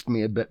paralysed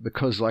me a bit,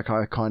 because I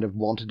kind of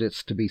wanted it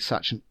to be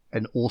such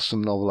an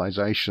awesome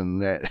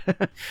novelization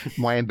that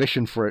my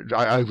ambition for it,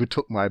 I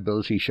overtook my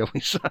ability, shall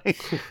we say.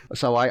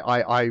 So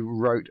I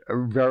wrote a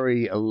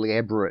very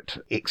elaborate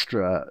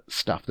extra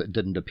stuff that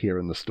didn't appear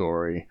in the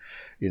story.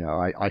 You know,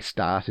 I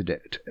started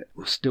it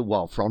still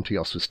while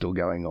Frontios was still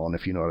going on,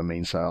 if you know what I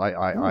mean. So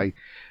I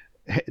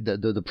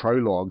the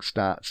prologue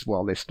starts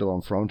while they're still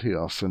on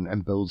Frontios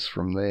and builds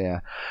from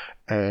there,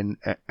 and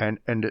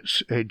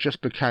it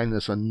just became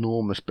this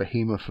enormous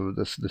behemoth of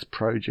this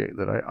project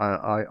that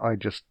I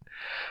just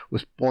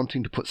was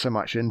wanting to put so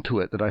much into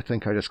it that I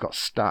think I just got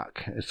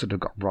stuck. It sort of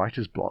got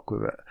writer's block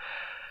with it.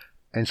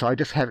 And so I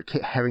just kept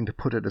having to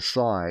put it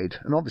aside.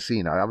 And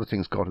obviously, other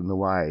things got in the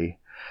way.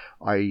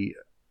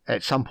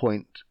 At some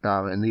point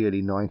in the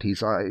early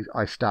 90s,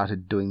 I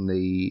started doing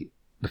the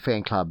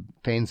fan club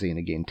fanzine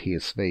again,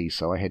 TSV,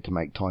 so I had to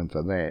make time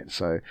for that.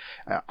 So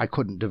I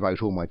couldn't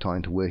devote all my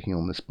time to working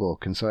on this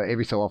book. And so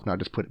every so often I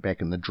just put it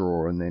back in the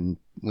drawer, and then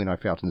when I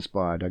felt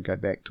inspired, I'd go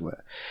back to it.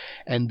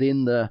 And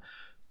then the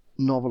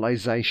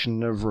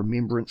novelization of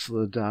Remembrance of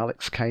the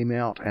Daleks came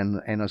out,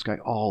 and I was going,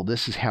 oh,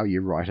 this is how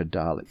you write a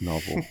Dalek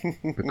novel,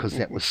 because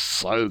that was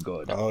so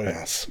good. Oh,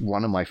 yes. It's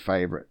one of my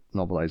favorite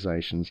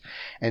novelizations.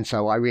 And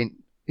so I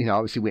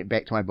obviously went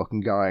back to my book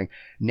and going,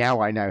 now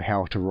I know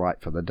how to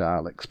write for the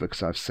Daleks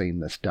because I've seen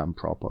this done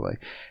properly.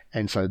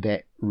 And so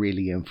that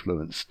really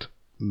influenced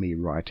me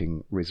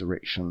writing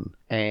Resurrection.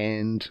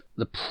 And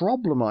the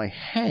problem I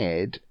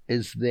had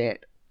is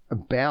that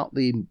about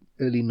the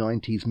early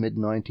 90s,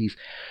 mid-90s,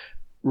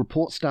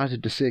 reports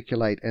started to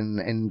circulate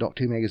in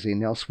Doctor Who magazine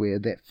and elsewhere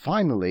that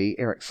finally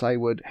Eric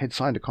Saywood had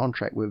signed a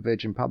contract with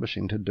Virgin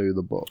Publishing to do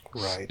the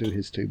books, do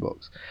his 2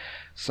 books.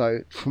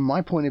 So from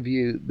my point of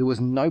view, there was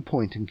no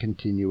point in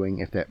continuing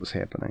if that was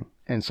happening.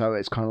 And so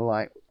it's kind of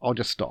like, I'll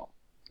just stop.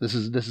 This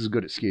is a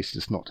good excuse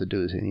just not to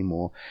do it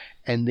anymore.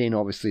 And then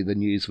obviously the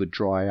news would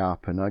dry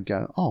up and I'd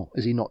go, oh,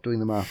 is he not doing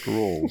them after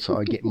all? So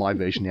I'd get my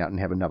version out and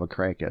have another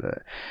crack at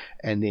it.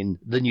 And then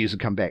the news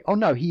would come back. Oh,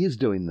 no, he is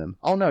doing them.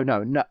 Oh,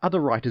 no, other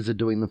writers are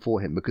doing them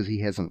for him because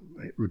he hasn't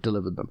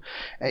delivered them.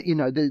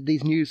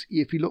 These news,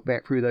 if you look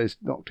back through those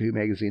Doctor Who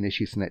magazine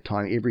issues in that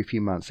time, every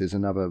few months there's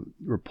another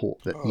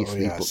report that, these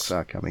books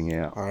are coming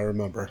out. I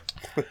remember.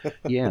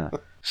 Yeah.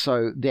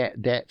 So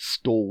that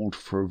stalled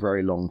for a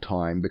very long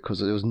time because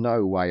there was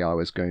no way I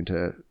was going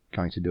to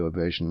do a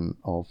version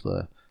of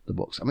the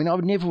books. I mean, I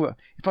would never,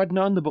 if I'd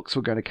known the books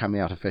were going to come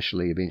out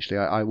officially eventually,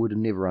 I would have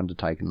never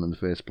undertaken them in the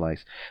first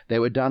place. They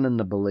were done in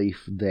the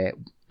belief that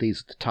the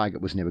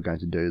Target was never going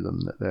to do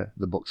them, that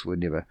the books were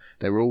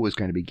there were always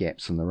going to be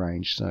gaps in the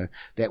range. So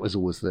that was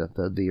always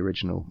the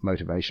original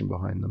motivation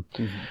behind them.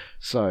 Mm-hmm.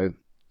 So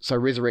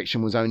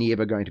Resurrection was only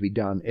ever going to be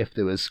done if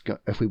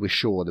we were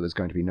sure there was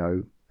going to be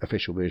no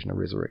official version of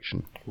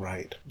Resurrection.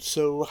 Right.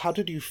 So how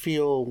did you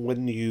feel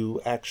when you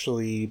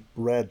actually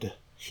read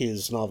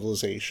his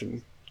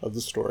novelization of the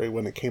story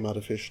when it came out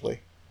officially?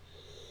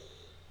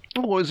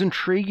 Well, it was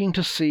intriguing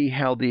to see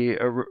how the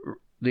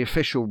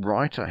official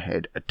writer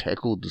had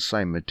tackled the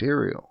same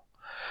material.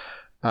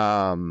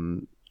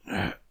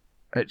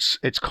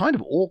 It's kind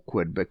of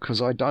awkward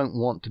because I don't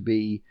want to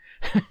be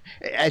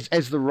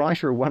as the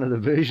writer of one of the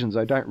versions,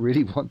 I don't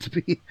really want to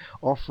be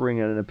offering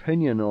an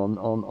opinion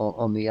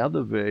on the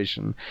other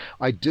version.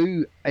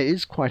 It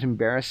is quite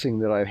embarrassing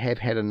that I have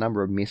had a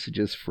number of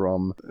messages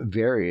from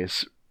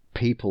various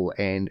people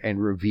and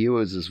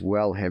reviewers as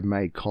well have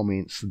made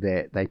comments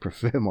that they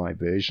prefer my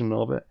version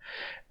of it,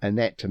 and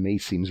that to me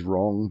seems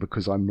wrong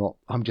because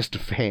I'm just a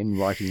fan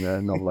writing the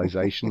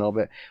novelization of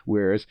it,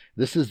 whereas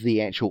this is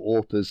the actual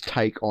author's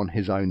take on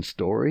his own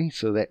story,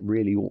 so that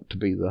really ought to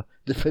be the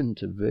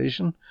definitive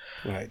version.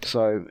 Right.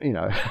 So,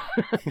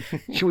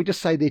 should we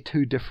just say they're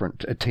 2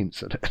 different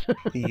attempts at it?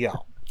 Yeah.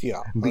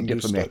 Be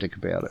diplomatic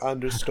about it.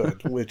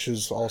 Understood, which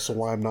is also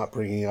why I'm not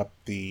bringing up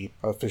the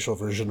official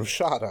version of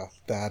Shada,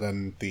 that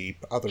and the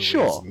other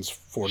reasons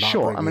for not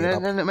bringing it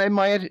up. And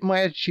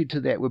my attitude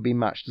to that would be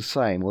much the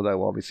same,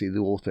 although obviously the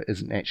author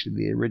isn't actually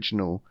the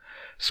original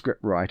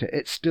script writer.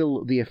 It's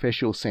still the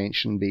official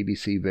sanctioned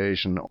BBC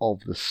version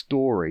of the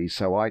story,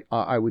 so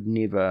I would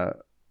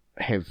never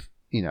have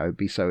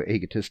be so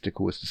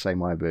egotistical as to say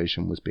my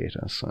version was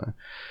better. So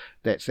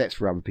that's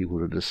for other people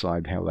to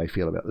decide how they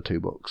feel about the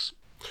 2 books.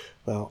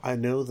 Well, I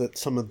know that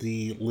some of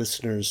the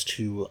listeners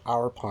to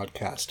our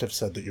podcast have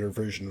said that your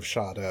version of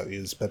Shada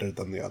is better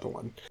than the other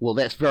one. Well,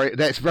 that's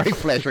very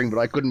flattering, but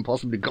I couldn't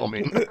possibly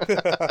comment.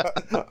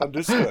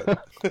 Understood.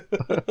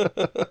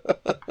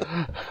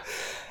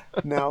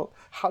 Now,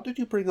 how did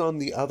you bring on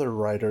the other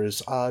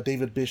writers,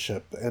 David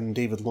Bishop and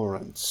David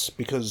Lawrence?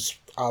 Because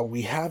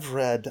we have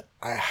read,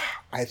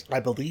 I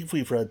believe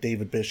we've read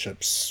David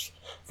Bishop's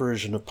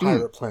version of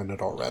Pirate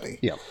Planet already.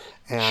 Yeah,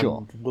 and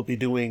sure. We'll be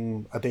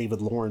doing a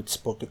David Lawrence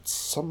book at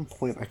some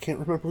point. I can't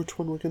remember which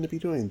one we're going to be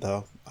doing,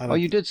 though.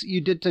 You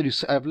did do.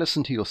 I've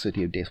listened to your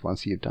City of Death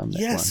once. You've done that.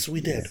 Yes, one.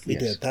 we did. We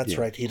did. That's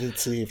right. He did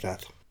save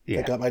that. Yeah.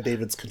 I got my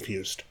Davids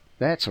confused.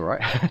 That's all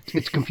right.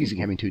 It's confusing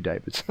having 2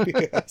 Davids.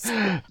 Yes.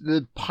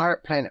 The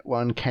Pirate Planet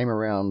one came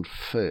around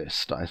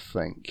first, I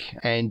think.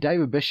 And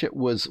David Bishop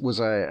was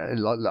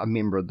a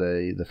member of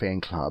the fan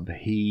club.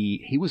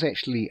 He was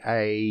actually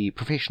a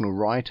professional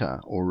writer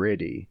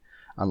already,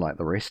 unlike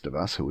the rest of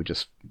us who were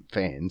just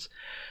fans.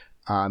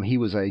 He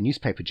was a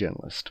newspaper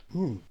journalist,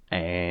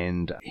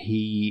 and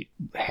he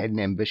had an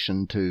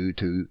ambition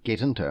to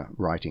get into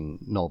writing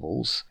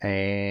novels,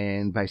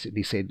 and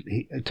basically said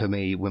to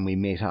me when we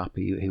met up,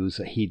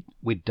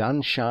 we'd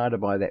done Shada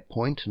by that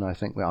point, and I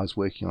think I was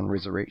working on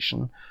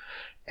Resurrection,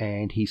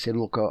 and he said,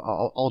 look,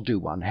 I'll do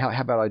one. How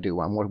about I do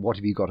one? What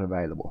have you got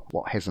available?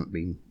 What hasn't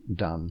been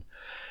done?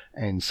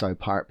 And so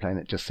Pirate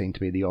Planet just seemed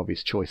to be the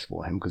obvious choice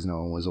for him because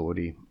no one was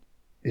already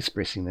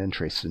expressing an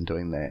interest in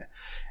doing that.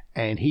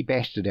 And he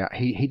bashed it out.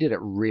 He did it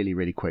really,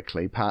 really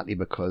quickly, partly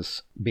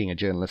because being a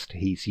journalist,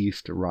 he's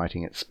used to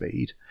writing at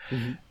speed,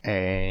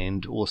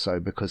 and also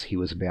because he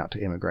was about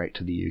to emigrate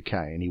to the UK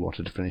and he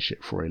wanted to finish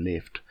it before he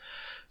left.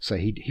 So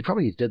he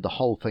probably did the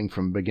whole thing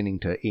from beginning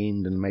to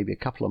end in maybe a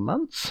couple of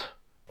months,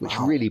 which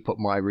really put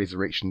my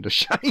Resurrection to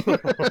shame.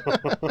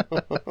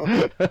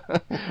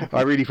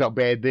 I really felt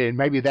bad then.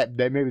 Maybe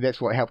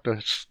that's what helped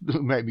us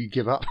maybe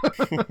give up.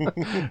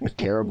 It's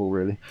terrible,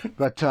 really.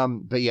 But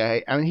yeah,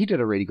 I mean, he did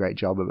a really great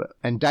job of it.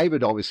 And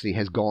David obviously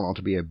has gone on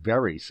to be a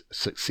very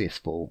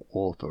successful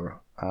author.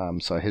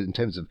 So in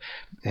terms of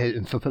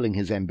fulfilling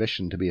his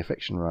ambition to be a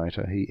fiction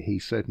writer, he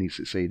certainly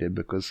succeeded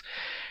because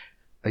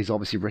he's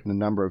obviously written a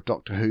number of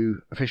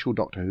official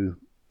Doctor Who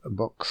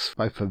books,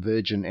 both for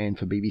Virgin and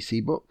for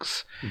BBC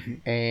Books,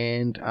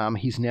 and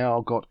he's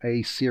now got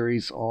a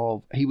series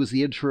of. He was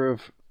the editor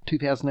of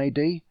 2000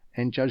 AD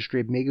and Judge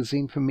Dredd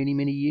magazine for many,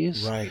 many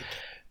years, right?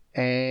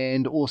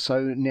 And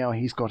also now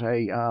he's got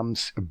a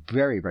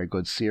very, very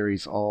good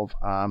series of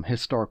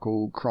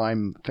historical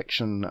crime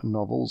fiction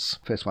novels.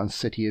 First one's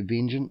City of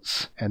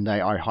Vengeance, and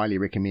I highly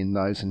recommend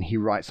those. And he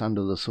writes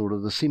under the sort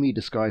of the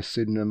semi-disguised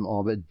pseudonym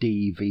of a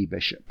D.V.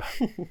 Bishop.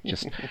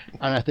 And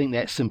I think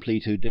that's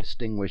simply to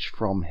distinguish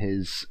from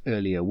his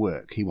earlier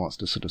work. He wants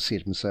to sort of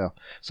set himself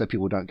so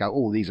people don't go,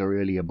 oh, these are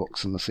earlier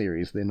books in the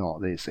series. They're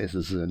not. This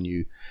is a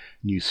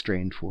new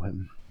strand for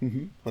him.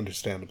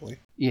 Understandably.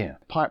 Yeah.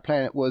 Pirate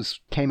Planet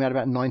came out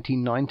about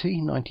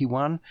 1990,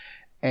 91,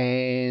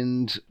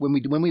 and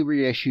when we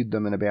reissued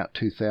them in about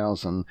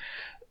 2000,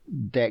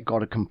 that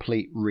got a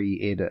complete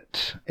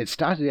re-edit. It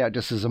started out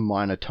just as a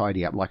minor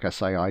tidy up. Like I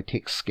say, I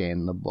text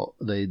scanned the book,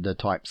 the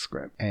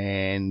TypeScript,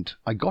 and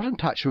I got in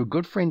touch with a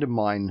good friend of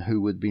mine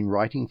who had been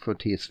writing for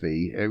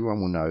TSV. Everyone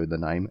will know the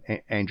name,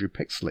 Andrew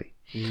Pixley.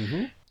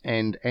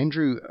 And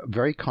Andrew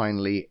very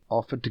kindly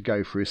offered to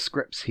go through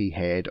scripts he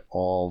had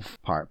of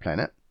Pirate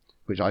Planet,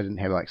 which I didn't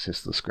have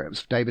access to the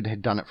scripts. David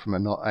had done it from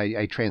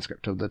a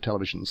transcript of the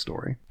television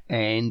story,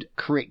 and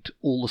correct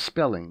all the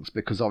spellings,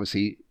 because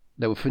obviously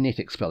there were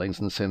phonetic spellings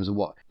in terms of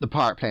what the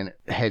Pirate Planet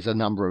has a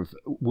number of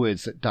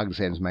words that Douglas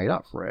Adams made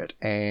up for it,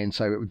 and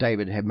so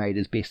David had made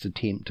his best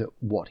attempt at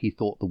what he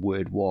thought the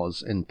word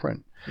was in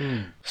print.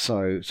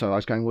 So I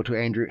was going, well, to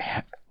Andrew,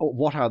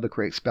 what are the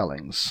correct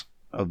spellings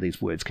of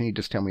these words? Can you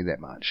just tell me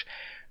that much?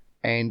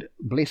 And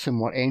bless him,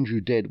 what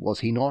Andrew did was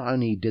he not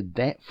only did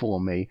that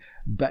for me,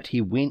 but he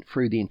went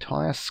through the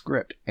entire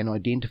script and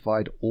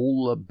identified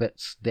all the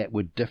bits that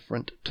were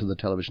different to the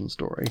television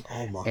story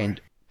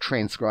and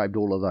transcribed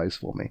all of those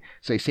for me.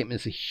 So he sent me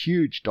this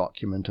huge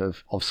document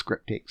of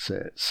script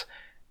excerpts.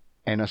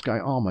 And I was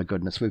going, oh my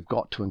goodness, we've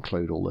got to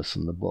include all this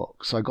in the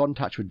book. So I got in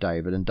touch with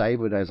David, and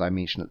David, as I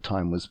mentioned at the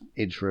time, was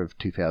editor of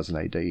 2000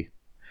 AD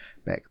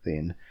back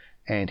then.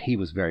 And he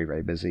was very,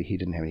 very busy. He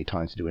didn't have any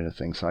time to do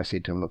anything. So I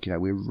said to him, look,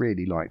 we'd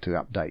really like to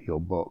update your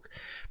book.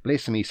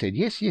 Bless him, he said,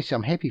 yes,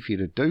 I'm happy for you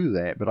to do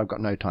that, but I've got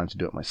no time to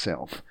do it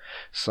myself.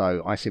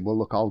 So I said, well,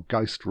 look, I'll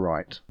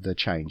ghostwrite the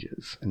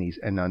changes. And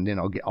then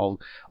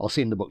I'll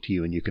send the book to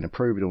you and you can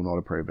approve it or not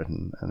approve it.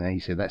 And he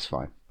said, that's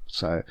fine.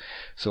 So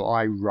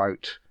I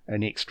wrote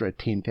an extra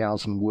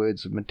 10,000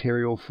 words of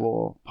material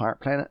for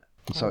Pirate Planet.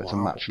 So it's a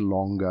much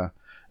longer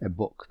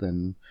book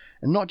than...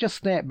 And not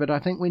just that, but I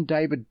think when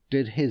David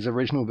did his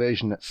original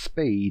version at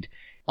speed,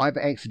 either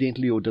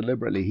accidentally or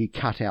deliberately, he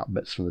cut out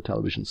bits from the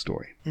television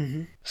story.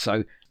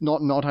 So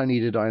not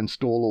only did I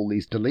install all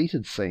these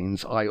deleted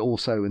scenes, I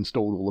also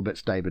installed all the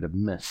bits David had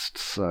missed.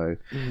 So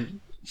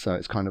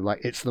it's kind of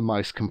like, it's the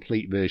most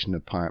complete version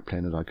of Pirate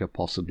Planet I could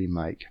possibly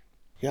make.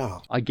 Yeah.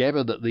 I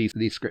gather that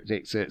these script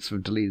excerpts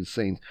of deleted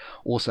scenes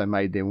also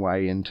made their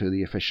way into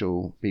the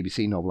official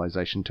BBC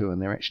novelisation too,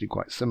 and they're actually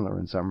quite similar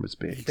in some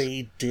respects.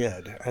 They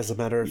did. As a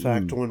matter of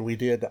fact, when we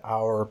did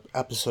our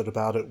episode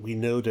about it, we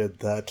noted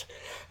that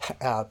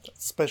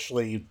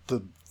especially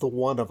the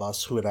one of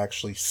us who had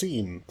actually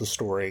seen the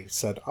story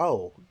said,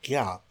 oh,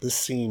 yeah, this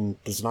scene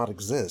does not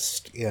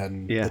exist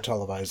in the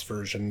televised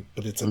version,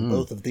 but it's in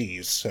both of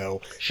these,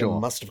 so it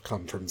must have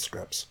come from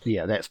scripts.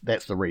 Yeah,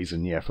 that's the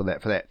reason, for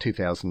that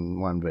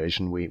 2001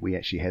 version, we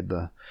actually had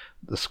the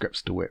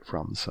scripts to work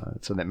from, so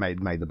that made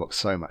the book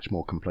so much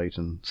more complete,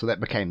 and so that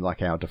became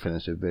like our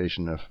definitive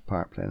version of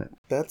Pirate Planet.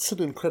 That's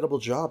an incredible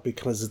job,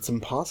 because it's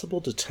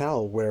impossible to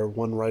tell where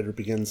one writer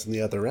begins and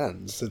the other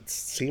ends. It's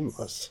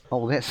seamless.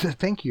 Oh,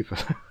 thank you for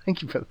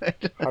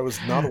that. I was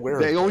not aware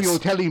of this. All you're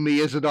telling me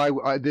is that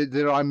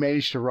I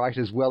managed to write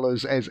as well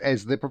as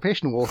the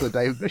professional author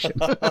David Bishop.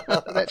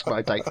 That's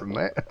my take from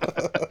that.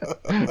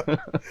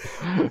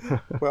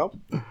 Well,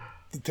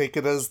 Take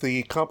it as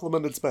the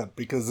compliment it's meant,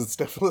 because it's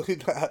definitely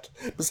that.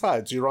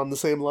 Besides, you're on the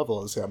same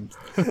level as him.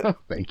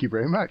 Thank you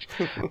very much.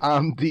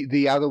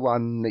 The other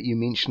one that you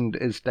mentioned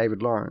is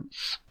David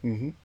Lawrence.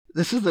 Mm-hmm.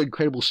 This is the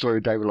incredible story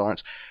of David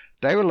Lawrence.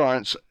 David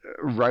Lawrence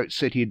wrote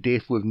City of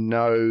Death with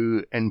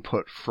no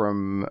input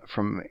from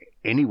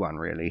anyone,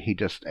 really. He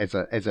just, as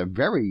a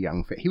very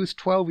young he was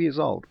 12 years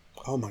old.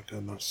 Oh my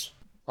goodness.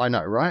 I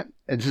know, right?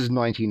 And this is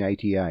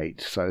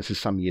 1988, so this is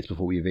some years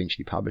before we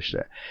eventually published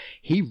it.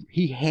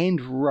 He hand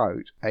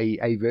wrote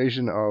a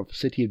version of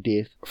City of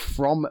Death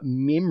from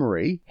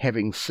memory,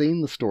 having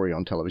seen the story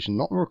on television,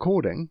 not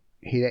recording.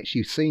 He'd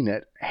actually seen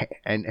it,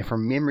 and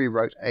from memory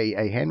wrote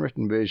a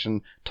handwritten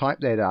version,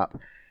 typed that up,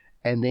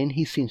 and then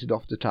he sent it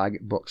off to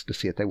Target Books to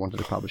see if they wanted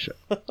to publish it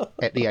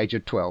at the age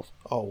of 12.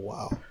 Oh,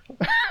 wow.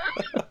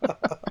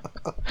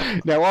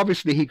 Now,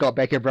 obviously, he got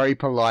back a very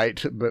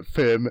polite but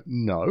firm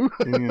no.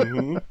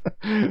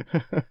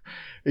 Mm-hmm.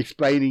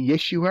 Explaining,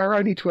 yes, you are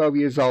only 12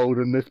 years old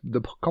and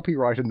the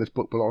copyright in this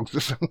book belongs to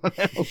someone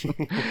else.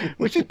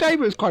 Which David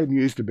was quite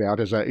amused about,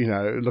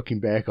 looking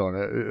back on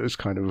it. It was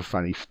kind of a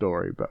funny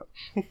story. But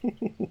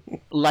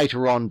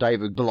later on,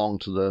 David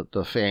belonged to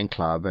the fan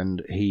club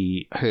and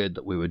he heard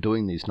that we were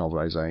doing these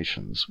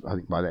novelizations. I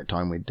think by that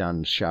time we'd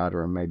done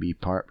Sharda and maybe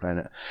Pirate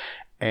Planet.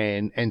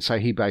 And so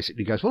he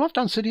basically goes, well, I've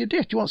done City of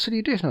Death. Do you want City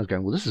of Death? And I was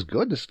going, well, this is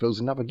good. This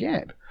fills another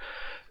gap.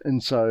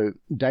 And so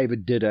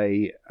David did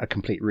a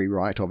complete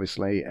rewrite,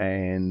 obviously.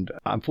 And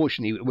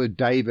unfortunately, with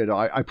David,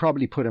 I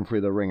probably put him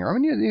through the ringer. I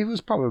mean, he was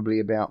probably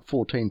about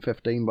 14,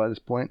 15 by this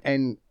point.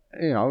 And,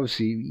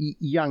 obviously,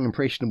 young,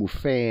 impressionable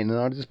fan. And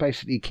I just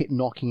basically kept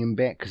knocking him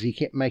back because he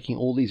kept making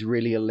all these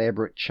really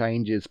elaborate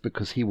changes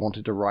because he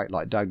wanted to write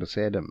like Douglas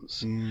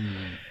Adams. Mm.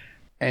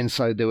 And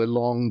so there were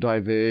long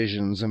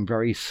diversions and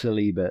very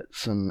silly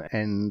bits. And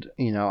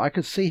I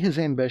could see his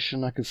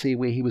ambition. I could see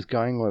where he was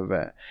going with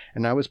it.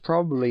 And I was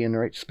probably, in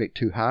retrospect,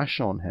 too harsh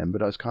on him.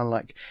 But I was kind of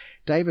like,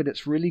 David,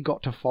 it's really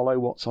got to follow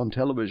what's on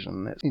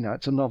television.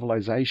 It's a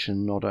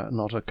novelization,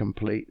 not a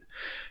complete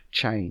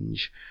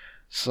change.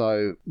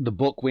 So the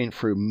book went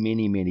through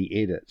many, many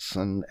edits.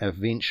 And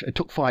eventually, it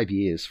took 5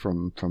 years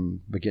from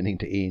beginning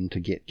to end to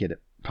get it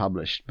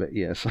published, but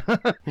yes.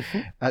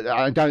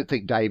 I don't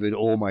think David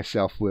or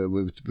myself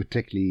were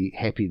particularly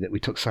happy that we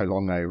took so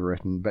long over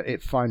it, but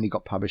it finally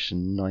got published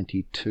in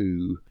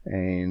 92,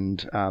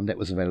 and that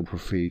was available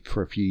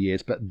for a few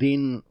years. But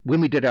then when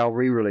we did our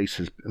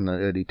re-releases in the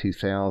early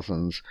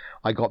 2000s,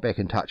 I got back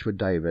in touch with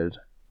David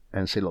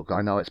and said, look,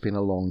 I know it's been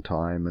a long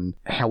time, and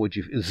how would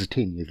you, this is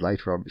 10 years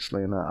later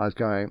obviously, and I was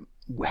going,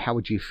 how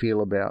would you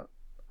feel about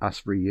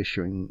us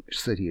reissuing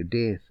City of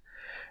Death?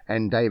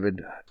 And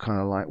David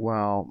kind of like,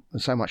 well,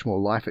 so much more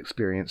life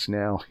experience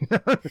now.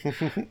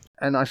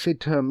 And I said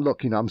to him,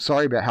 look, I'm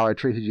sorry about how I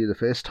treated you the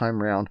first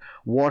time round.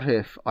 What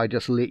if I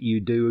just let you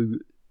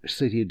do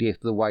City of Death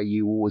the way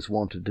you always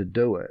wanted to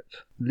do it?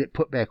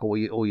 Put back all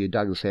your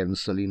Douglas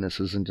Adams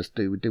sillinesses and just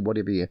do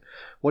whatever you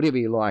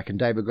like. And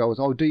David goes,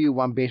 I'll do you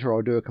one better.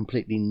 I'll do a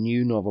completely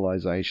new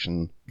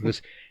novelization.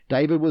 Because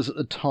David was at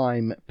the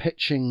time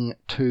pitching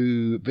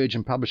to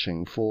Virgin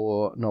Publishing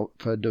for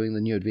doing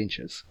the New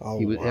Adventures. Oh,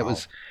 wow.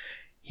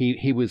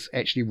 He was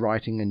actually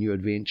writing a new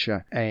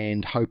adventure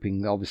and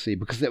hoping, obviously,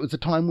 because that was the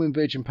time when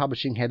Virgin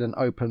Publishing had an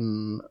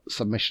open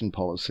submission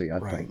policy, I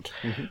think.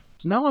 Mm-hmm.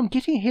 No, I'm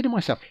getting ahead of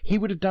myself. He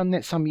would have done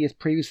that some years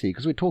previously,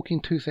 because we're talking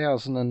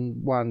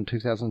 2001,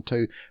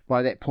 2002.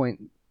 By that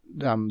point,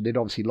 they'd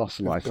obviously lost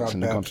the license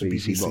and gone to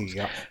BBC Books.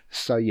 Yeah.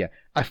 So, yeah,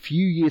 a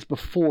few years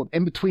before,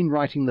 in between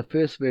writing the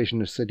first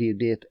version of City of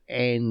Death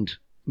and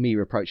me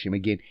approaching him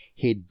again,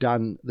 he'd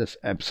done this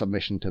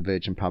submission to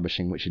Virgin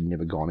Publishing, which had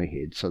never gone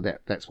ahead. So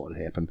that's what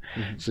had happened.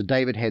 Mm-hmm. So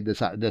David had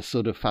this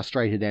sort of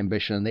frustrated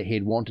ambition that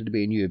he'd wanted to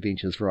be a New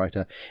Adventures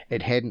writer.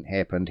 It hadn't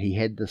happened. He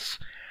had this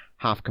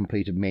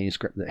half-completed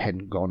manuscript that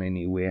hadn't gone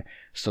anywhere.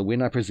 So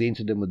when I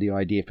presented him with the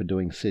idea for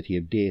doing City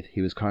of Death,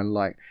 he was kind of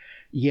like,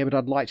 yeah, but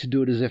I'd like to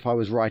do it as if I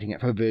was writing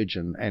it for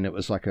Virgin, and it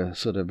was like a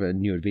sort of a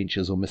New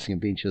Adventures or Missing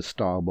Adventures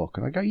style book.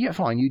 And I go, yeah,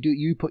 fine,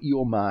 you put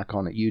your mark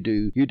on it, you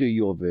do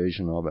your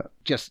version of it.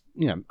 Just,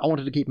 I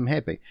wanted to keep him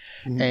happy.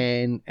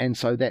 Mm-hmm. And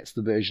so that's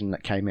the version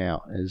that came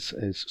out, is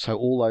so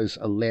all those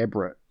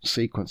elaborate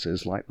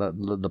sequences like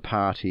the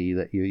party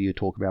that you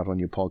talk about on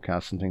your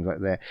podcast and things like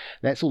that,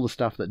 that's all the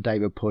stuff that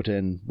David put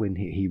in when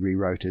he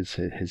rewrote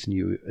his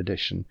new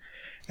edition.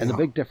 And the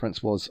big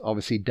difference was,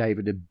 obviously,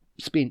 David had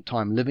spent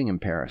time living in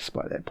Paris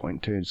by that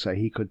point too, so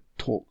he could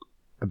talk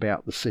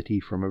about the city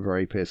from a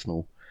very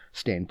personal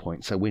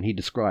standpoint. So when he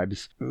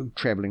describes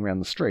traveling around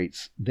the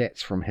streets,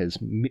 that's from his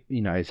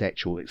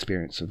actual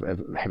experience of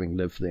having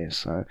lived there.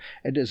 So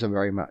it is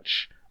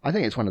I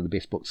think it's one of the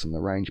best books in the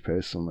range,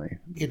 personally.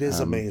 It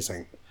is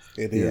amazing.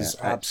 It is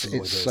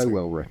absolutely it's so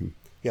well written.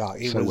 Yeah,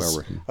 it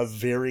was a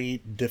very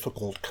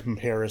difficult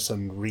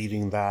comparison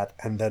reading that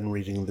and then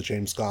reading the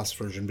James Goss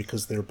version,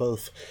 because they're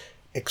both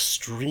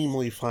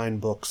extremely fine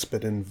books,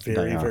 but in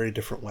very, very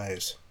different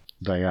ways.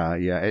 They are,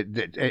 yeah.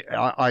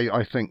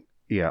 I think,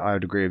 yeah, I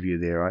would agree with you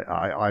there.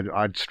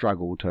 I'd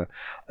struggle to...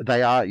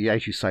 They are,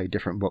 as you say,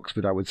 different books,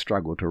 but I would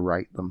struggle to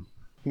rate them.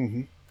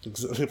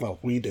 Mm-hmm. Well,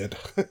 we did.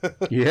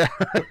 Yeah.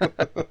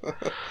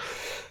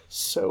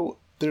 So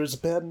there's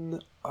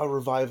been a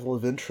revival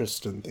of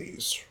interest in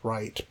these,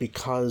 right?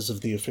 Because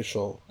of the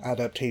official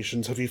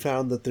adaptations. Have you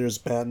found that there's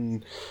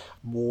been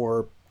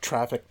more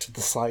traffic to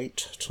the site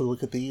to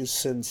look at these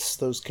since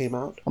those came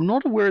out? I'm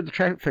not aware of the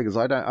traffic figures.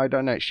 I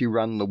don't actually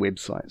run the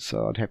website,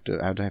 so I'd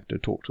have to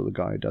talk to the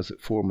guy who does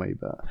it for me.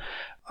 But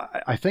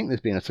I think there's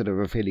been a sort of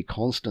a fairly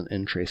constant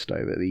interest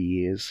over the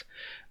years.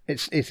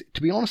 It's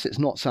to be honest, it's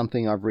not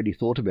something I've really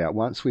thought about.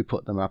 Once we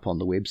put them up on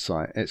the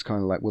website, it's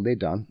kind of like, well, they're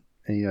done.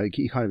 And,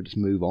 you kind of just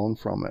move on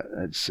from it.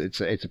 It's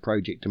a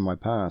project in my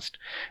past.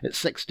 It's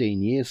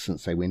 16 years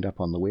since they went up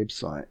on the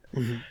website.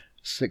 Mm-hmm.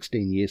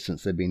 16 years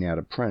since they've been out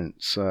of print.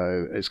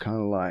 So it's kind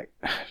of like,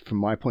 from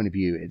my point of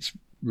view, it's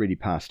really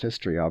past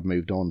history. I've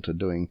moved on to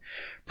doing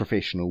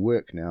professional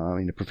work now. I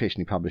mean, a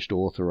professionally published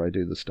author. I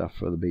do the stuff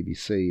for the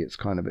BBC. It's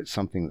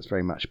something that's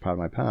very much part of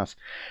my past.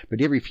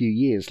 But every few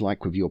years,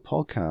 like with your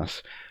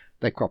podcast,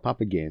 they crop up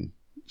again.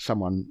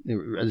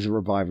 There's a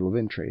revival of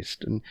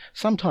interest. And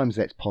sometimes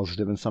that's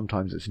positive and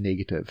sometimes it's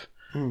negative.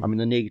 I mean,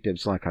 the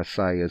negatives, like I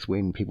say, is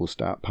when people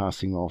start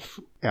passing off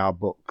our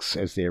books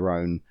as their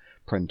own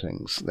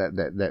printings.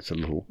 That's a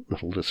little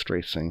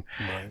distressing.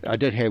 Right. I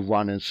did have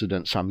one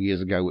incident some years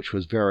ago which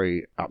was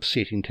very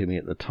upsetting to me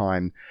at the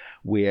time,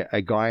 where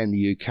a guy in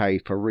the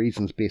UK, for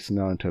reasons best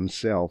known to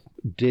himself,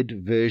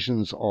 did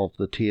versions of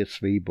the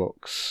TSV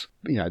books.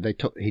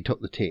 He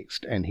took the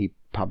text and he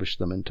published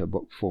them into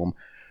book form,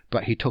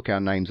 but he took our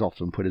names off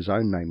and put his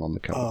own name on the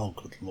cover. Oh,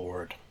 good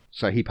Lord.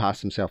 So he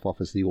passed himself off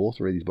as the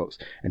author of these books,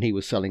 and he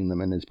was selling them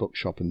in his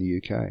bookshop in the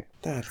UK.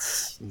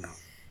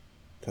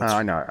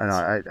 I know.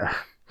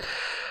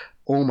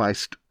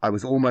 I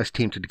was almost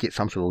tempted to get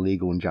some sort of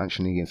legal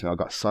injunction against him. I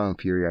got so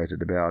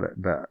infuriated about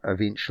it, but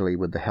eventually,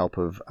 with the help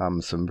of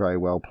some very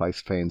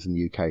well-placed fans in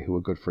the UK who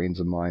were good friends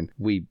of mine,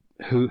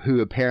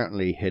 who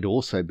apparently had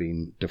also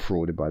been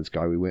defrauded by this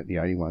guy. We weren't the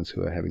only ones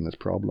who were having this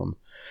problem.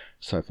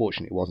 So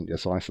fortunately, it wasn't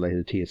just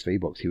isolated TSV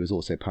books. He was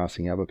also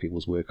passing other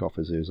people's work off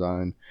as his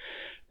own,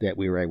 that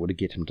we were able to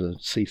get him to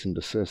cease and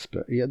desist.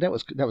 But yeah, that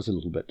was a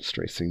little bit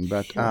distressing.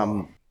 But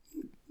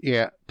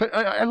but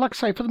I like I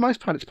say, for the most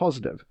part, it's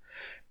positive.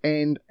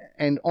 And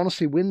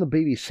honestly, when the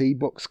BBC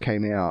books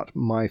came out,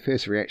 my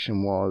first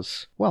reaction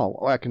was,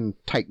 well, I can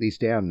take these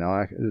down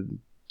now.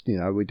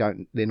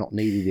 They're not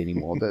needed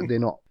anymore.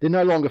 They're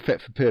no longer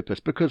fit for purpose,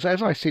 because,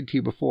 as I said to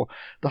you before,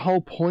 the whole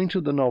point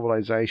of the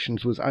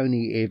novelizations was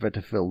only ever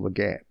to fill the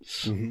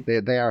gaps.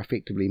 Mm-hmm. They are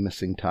effectively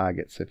missing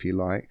targets, if you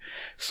like.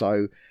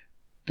 So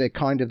they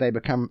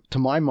become, to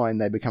my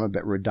mind, they become a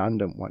bit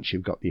redundant once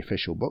you've got the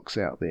official books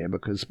out there,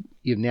 because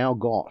you've now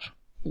got,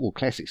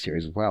 classic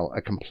series as well,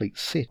 a complete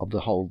set of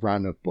the whole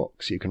run of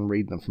books. You can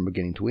read them from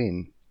beginning to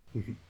end.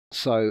 Mm-hmm.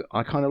 So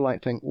I kind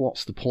of think,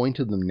 what's the point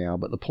of them now?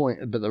 But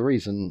the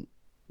reason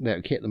that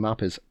we kept them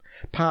up is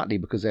partly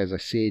because, as I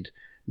said,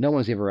 no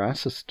one's ever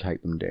asked us to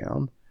take them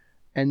down,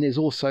 and there's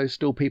also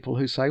still people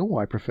who say,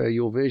 I prefer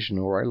your version,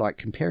 or I like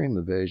comparing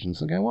the versions,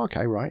 and go, well,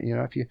 okay, right,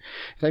 if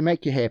they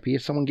make you happy,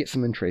 if someone gets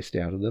some interest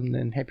out of them,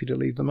 then happy to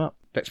leave them up.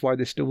 That's why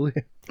they're still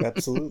there.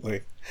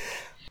 Absolutely.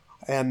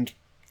 And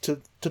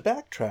to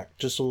backtrack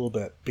just a little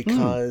bit,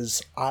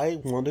 because I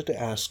wanted to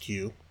ask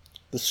you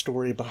the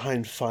story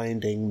behind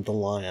finding the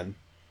lion.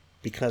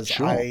 Because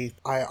sure. I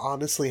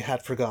honestly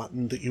had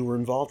forgotten that you were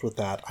involved with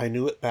that. I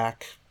knew it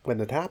back when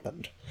it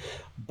happened,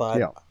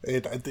 but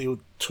it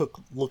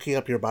took looking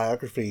up your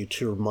biography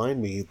to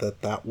remind me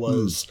that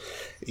was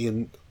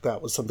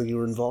something you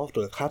were involved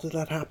with. How did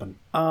that happen?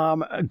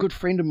 A good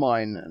friend of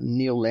mine,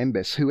 Neil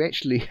Lambis, who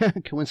actually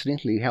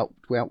coincidentally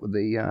helped out with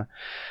the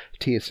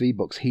TSV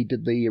books. He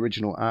did the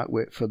original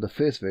artwork for the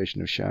first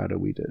version of Sharda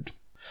we did.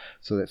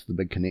 So that's the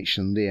big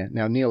connection there.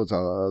 Now, Neil's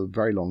a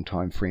very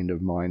long-time friend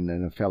of mine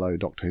and a fellow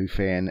Doctor Who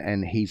fan,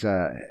 and he's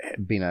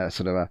been a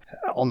sort of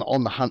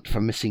on the hunt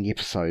for missing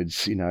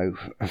episodes,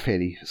 a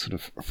fairly sort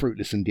of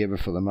fruitless endeavour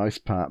for the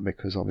most part,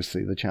 because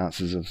obviously the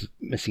chances of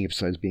missing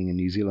episodes being in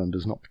New Zealand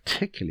is not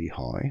particularly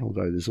high,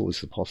 although there's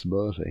always the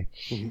possibility.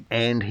 Mm-hmm.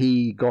 And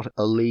he got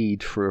a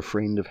lead for a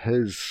friend of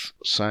his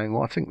saying,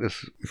 well, I think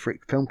this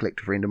film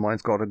collector friend of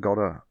mine's got a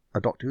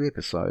Doctor Who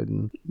episode,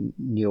 and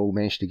Neil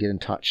managed to get in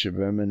touch with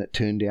him, and it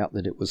turned out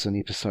that it was an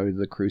episode of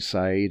The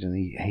Crusade, and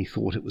he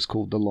thought it was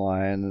called The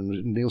Lion,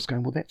 and Neil's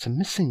going, well, that's a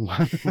missing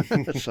one.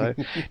 So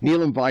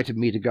Neil invited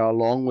me to go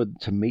along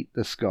to meet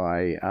this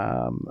guy,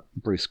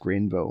 Bruce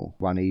Grenville,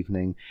 one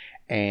evening,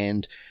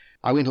 and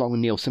I went along with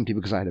Neil simply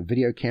because I had a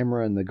video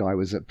camera, and the guy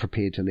was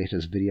prepared to let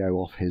his video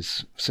off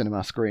his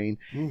cinema screen,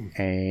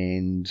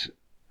 and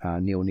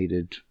Neil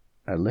needed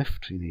a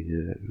lift. He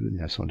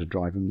needed someone to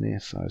drive him there.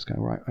 So I was going,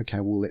 right,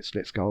 okay, well, let's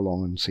go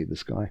along and see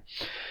this guy.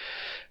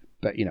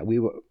 But we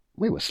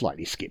were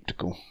slightly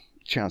sceptical.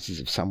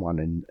 Chances of someone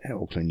in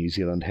Auckland, New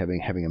Zealand,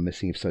 having a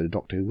missing episode of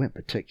Doctor Who weren't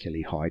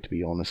particularly high, to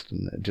be honest,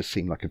 and it just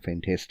seemed like a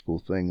fantastical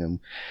thing. And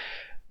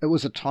it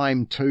was a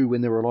time too when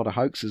there were a lot of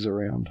hoaxes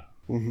around.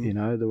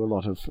 Mm-hmm. There were a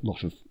lot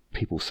of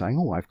people saying,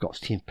 "Oh, I've got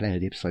 10th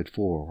Planet episode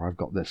 4, or I've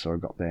got this, or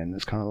I've got that," and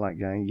it's kind of like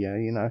going, "Yeah,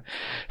 you know."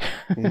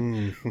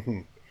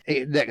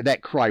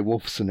 That cry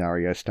wolf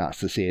scenario starts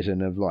to set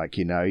in of like,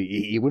 you know,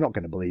 we're not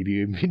going to believe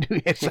you if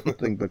you have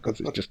something because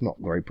it's just not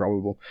very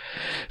probable.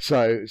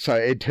 So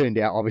it turned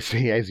out,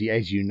 obviously, as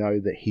you know,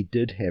 that he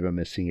did have a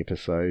missing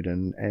episode,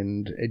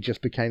 and it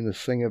just became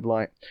this thing of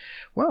like,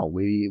 well,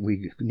 we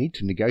need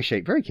to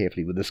negotiate very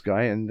carefully with this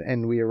guy, and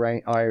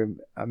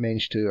I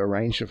managed to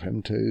arrange for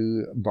him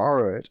to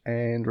borrow it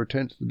and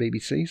return it to the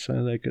BBC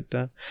so they could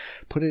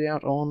put it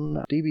out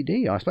on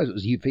DVD. I suppose it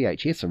was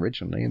VHS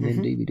originally, and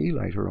then DVD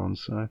later on.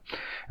 So,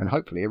 and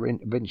hopefully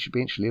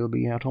eventually it'll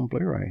be out on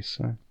Blu-ray.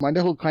 So, my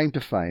little claim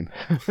to fame.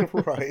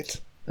 Right.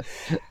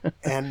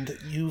 And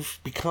you've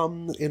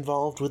become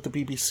involved with the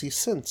BBC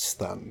since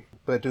then,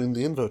 by doing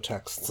the info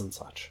texts and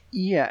such.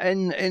 Yeah,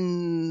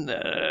 in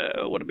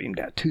what have been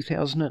about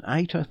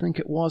 2008, I think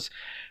it was,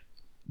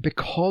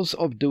 because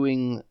of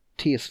doing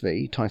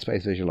TSV, Time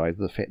Space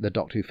Visualizer, the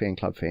Doctor Who Fan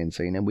Club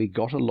fanzine, and we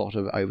got a lot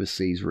of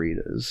overseas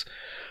readers,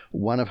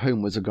 one of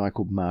whom was a guy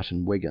called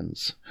Martin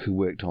Wiggins, who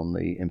worked on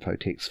the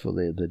infotext for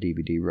the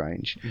DVD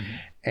range. Mm-hmm.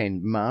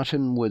 And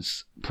Martin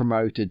was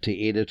promoted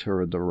to editor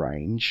of the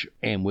range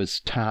and was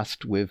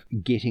tasked with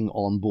getting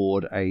on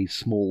board a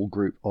small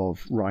group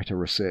of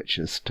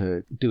writer-researchers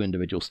to do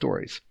individual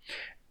stories.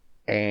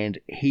 And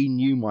he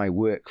knew my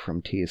work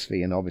from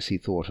TSV and obviously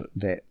thought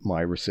that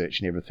my research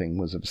and everything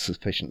was of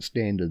sufficient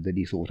standard that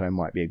he thought I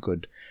might be a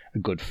good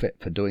fit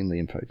for doing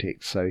the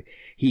infotext. So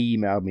he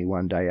emailed me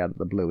one day out of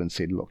the blue and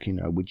said, "Look, you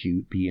know, would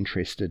you be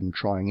interested in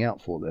trying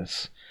out for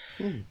this?"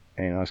 Mm.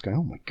 And I was going,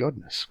 "Oh my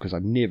goodness," because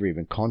I've never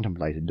even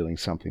contemplated doing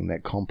something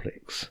that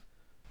complex.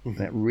 Mm-hmm.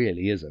 That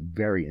really is a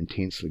very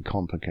intensely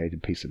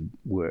complicated piece of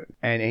work.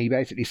 And he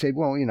basically said,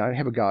 "Well, you know,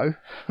 have a go."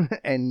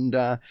 And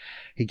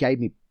he gave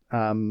me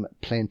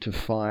Plant of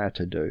Fire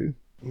to do,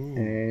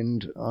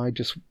 and I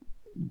just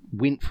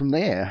went from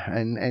there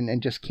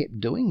and just kept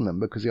doing them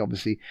because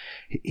he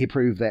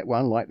approved that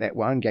one, liked that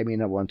one, gave me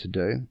another one to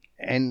do,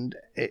 and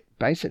it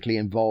basically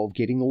involved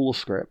getting all the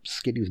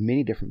scripts, getting as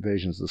many different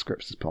versions of the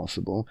scripts as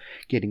possible,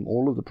 getting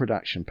all of the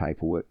production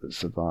paperwork that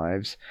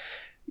survives,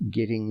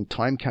 getting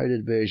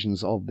time-coded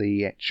versions of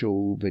the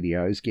actual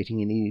videos,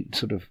 getting any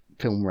sort of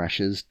film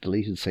rushes,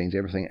 deleted scenes,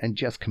 everything, and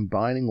just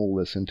combining all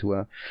this into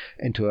a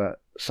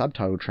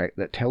subtitle track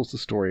that tells the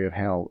story of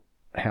how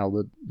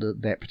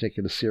that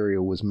particular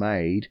serial was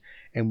made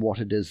and what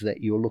it is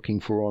that you're looking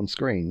for on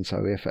screen.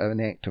 So if an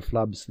actor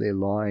flubs their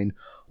line,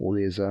 or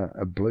there's a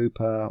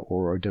blooper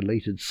or a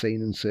deleted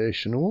scene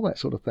insertion, all that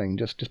sort of thing,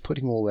 just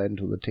putting all that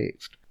into the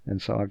text.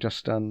 And so I've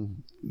just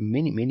done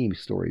many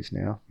stories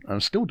now.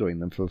 I'm still doing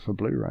them for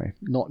Blu-ray.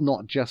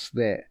 Not just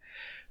that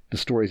the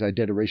stories I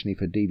did originally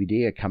for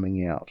DVD are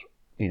coming out,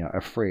 you know,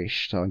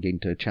 afresh, so I'm getting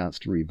a chance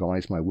to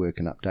revise my work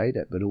and update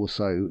it, but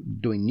also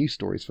doing new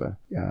stories for,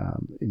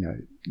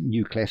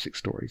 new classic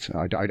stories.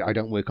 I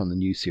don't work on the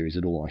new series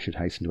at all. I should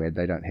hasten to add,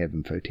 they don't have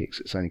infotext.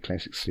 It's only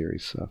classic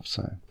series stuff.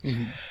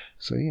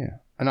 So yeah.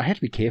 And I had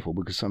to be careful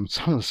because some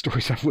of the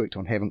stories I've worked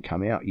on haven't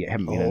come out yet,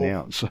 haven't been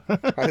announced.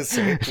 I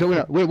see. So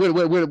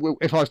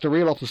if I was to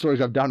reel off the stories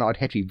I've done, I'd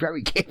have to be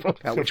very careful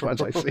about which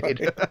ones I said.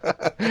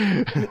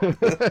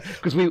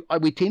 Because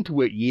we tend to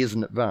work years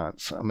in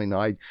advance. I mean,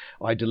 I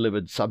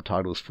delivered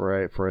subtitles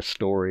for a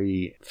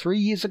story 3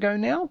 years ago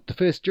now,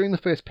 during the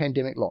first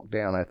pandemic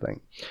lockdown, I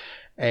think.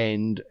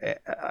 And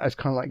I was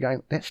kind of like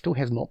going, that still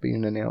has not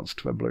been announced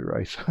for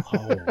Blu-rays.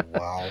 Oh,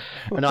 wow.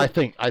 And I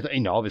think,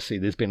 obviously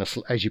there's been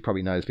as you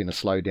probably know, there's been a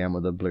slowdown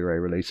with the Blu-ray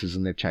releases,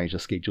 and they've changed the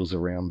schedules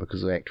around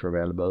because of actor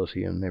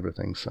availability and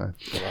everything. So,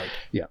 right.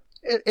 Yeah,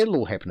 it'll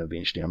all happen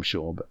eventually, I'm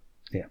sure, but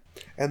yeah.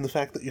 And the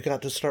fact that you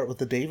got to start with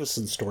the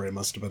Davison story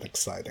must have been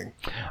exciting.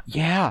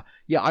 Yeah.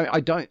 I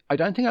don't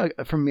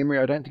think from memory,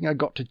 I don't think I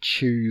got to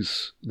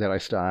choose that I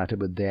started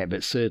with that,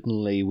 but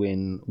certainly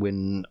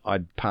when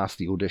I'd passed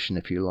the audition,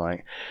 if you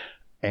like,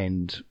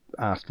 and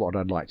asked what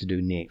I'd like to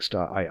do next,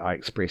 I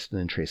expressed an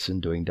interest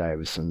in doing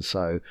Davison.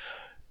 So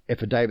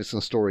if a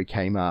Davison story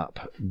came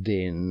up,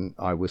 then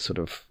I was sort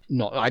of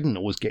I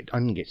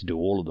didn't get to do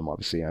all of them,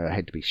 obviously. I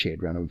had to be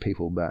shared around with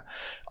people, but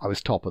I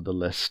was top of the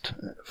list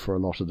for a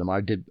lot of them. I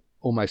did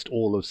almost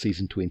all of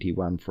season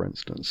 21, for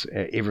instance.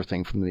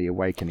 Everything from The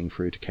Awakening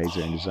through to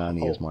Kaiser and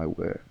Azani is my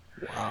work.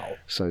 Wow.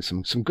 So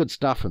some good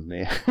stuff in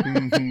there.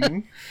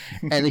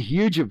 Mm-hmm. And a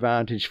huge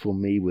advantage for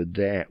me with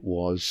that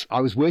was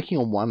I was working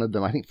on one of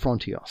them, I think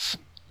Frontios.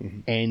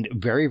 Mm-hmm. And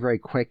very, very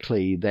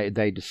quickly, the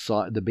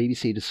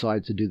BBC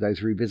decided to do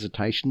those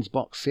revisitations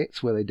box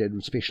sets where they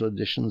did special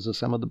editions of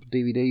some of the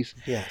DVDs.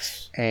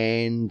 Yes.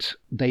 And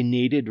they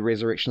needed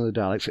Resurrection of the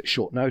Daleks at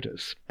short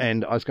notice.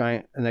 And I was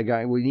going, and they're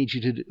going, we need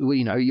you to,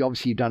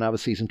 you've done other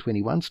season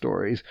 21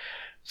 stories,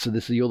 so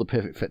you're the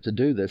perfect fit to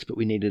do this, but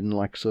we need it in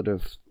like sort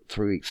of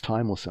 3 weeks'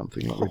 time or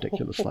something, like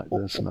ridiculous like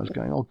this. And I was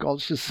going, oh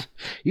God,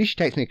 usually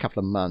takes me a couple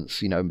of months,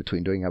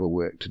 between doing other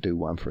work to do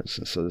one, for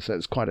instance. So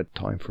it's quite a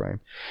time frame.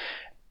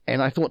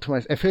 And I thought to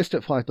myself, at first I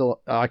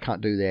thought, oh, I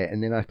can't do that.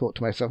 And then I thought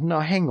to myself, no,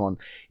 hang on.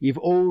 You've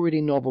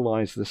already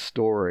novelized the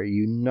story.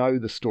 You know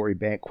the story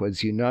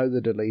backwards. You know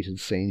the deleted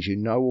scenes. You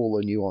know all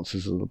the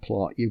nuances of the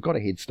plot. You've got a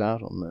head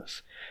start on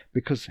this.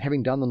 Because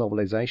having done the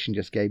novelization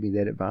just gave me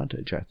that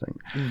advantage, I think.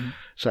 Mm-hmm.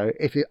 So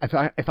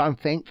if I'm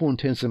thankful in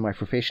terms of my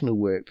professional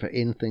work for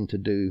anything to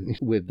do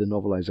with the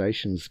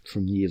novelizations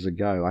from years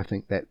ago, I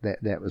think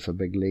that was a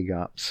big leg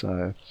up.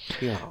 So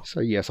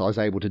yes, I was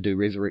able to do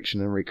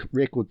Resurrection in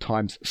record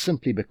times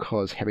simply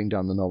because having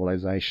done the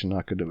novelization,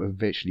 I could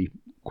virtually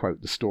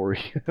quote the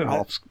story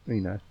off,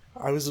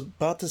 I was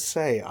about to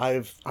say,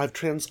 I've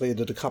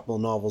translated a couple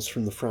of novels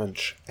from the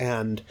French,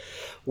 and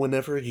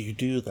whenever you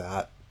do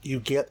that, you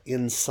get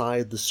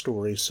inside the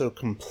story so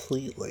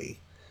completely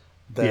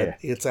that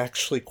it's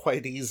actually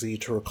quite easy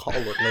to recall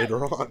it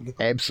later on.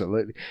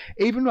 Absolutely.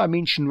 Even I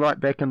mentioned right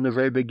back in the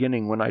very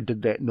beginning when I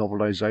did that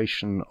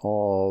novelization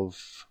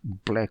of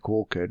Black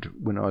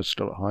Orchid when I was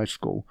still at high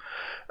school.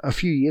 A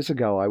few years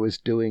ago, I was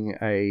doing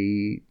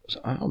I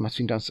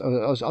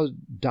was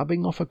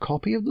dubbing off a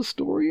copy of the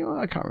story.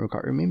 I can't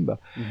remember.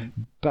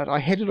 Mm-hmm. But I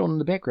had it on in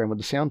the background with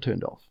the sound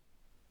turned off.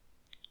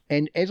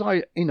 And as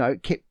I,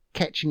 kept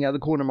catching out of the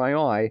corner of my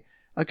eye,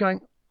 I'm going,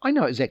 I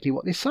know exactly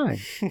what they're saying.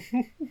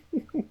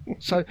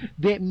 So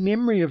that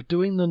memory of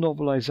doing the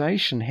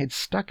novelization had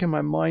stuck in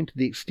my mind to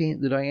the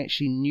extent that I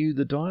actually knew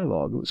the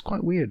dialogue. It was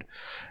quite weird.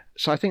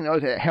 So I think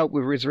that helped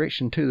with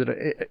Resurrection too,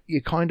 that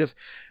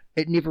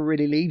it never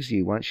really leaves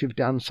you. Once you've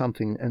done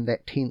something in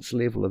that tense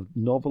level of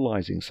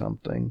novelizing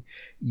something,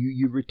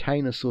 you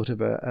retain a sort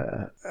of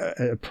a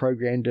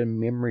programmed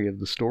in memory of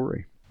the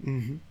story.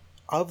 Mm-hmm.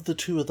 Of the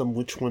two of them,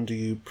 which one do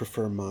you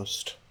prefer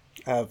most?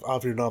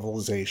 Of your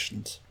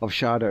novelizations, of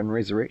Sharda and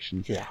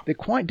Resurrection, they're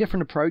quite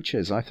different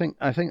approaches. I think,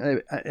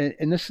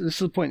 and this is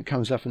the point that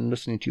comes up in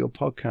listening to your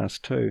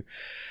podcast too.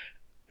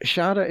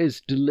 Sharda is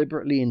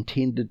deliberately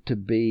intended to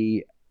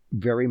be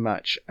very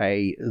much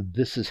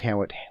this is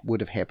how it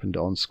would have happened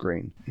on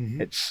screen.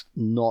 Mm-hmm. It's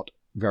not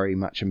very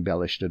much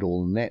embellished at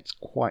all, and that's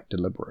quite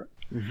deliberate.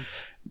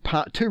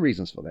 Mm-hmm. Two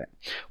reasons for that.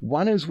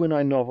 One is when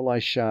I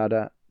novelized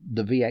Sharda,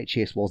 the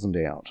VHS wasn't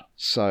out.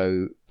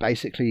 So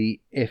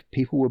basically, if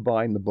people were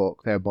buying the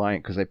book, they were buying it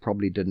because they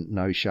probably didn't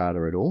know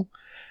Sharda at all.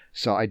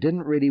 So I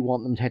didn't really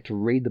want them to have to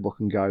read the book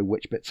and go,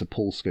 which bits are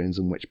Paul Scoons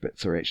and which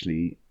bits are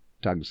actually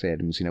Douglas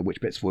Adams, which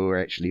bits were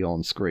actually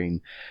on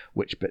screen,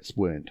 which bits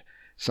weren't.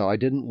 So I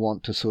didn't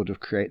want to sort of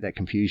create that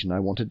confusion. I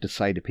wanted to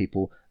say to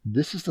people,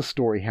 this is the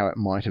story how it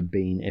might have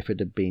been if it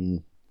had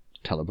been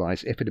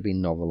televised, if it had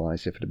been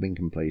novelized, if it had been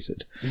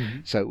completed. Mm-hmm.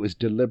 So it was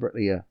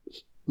deliberately a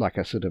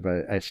sort of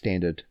a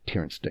standard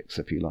Terrance Dicks,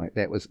 if you like.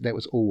 That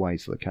was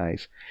always the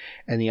case.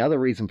 And the other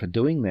reason for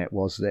doing that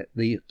was that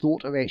the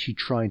thought of actually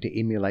trying to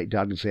emulate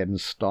Douglas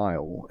Adams'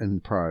 style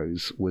in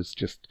prose was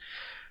just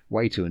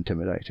way too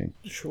intimidating,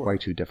 way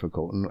too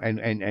difficult,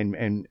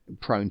 and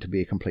prone to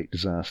be a complete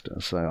disaster.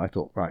 So I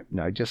thought, right,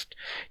 no, just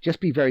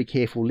be very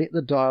careful. Let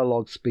the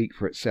dialogue speak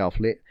for itself.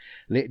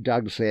 Let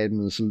Douglas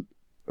Adams'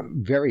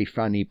 very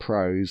funny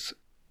prose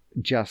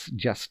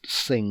just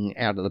sing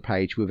out of the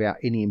page without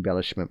any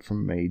embellishment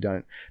from me.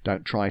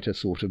 Don't try to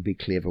sort of be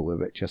clever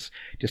with it. Just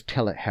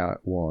tell it how it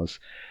was.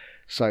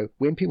 So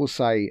when people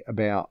say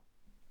about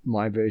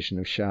my version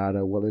of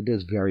Sharda, well, it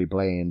is very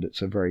bland.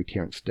 It's a very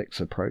Terrance Dicks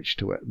approach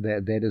to it.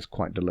 That is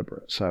quite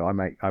deliberate. So I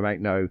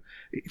make no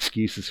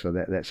excuses for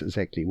that. That's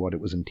exactly what it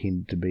was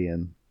intended to be,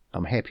 and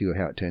I'm happy with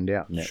how it turned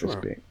out in that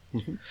respect.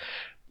 Mm-hmm.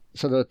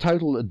 So the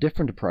total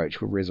different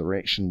approach with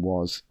Resurrection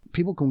was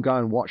people can go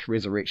and watch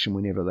Resurrection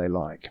whenever they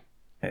like.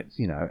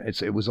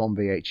 It was on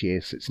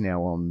VHS, it's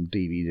now on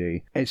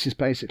DVD. It's just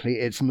basically,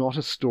 it's not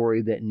a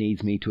story that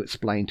needs me to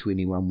explain to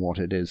anyone what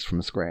it is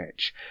from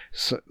scratch.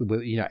 So,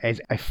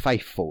 as a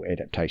faithful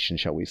adaptation,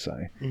 shall we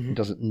say. Mm-hmm. It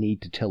doesn't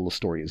need to tell the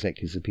story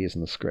exactly as it appears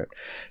in the script.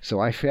 So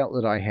I felt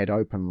that I had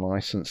open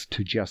license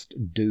to just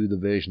do the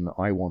version that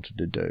I wanted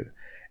to do.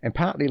 And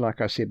partly,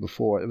 like I said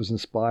before, it was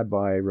inspired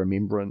by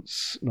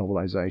Remembrance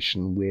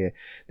novelization, where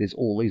there's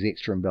all these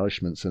extra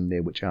embellishments in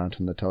there which aren't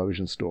in the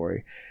television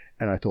story.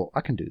 And I thought,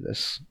 I can do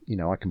this.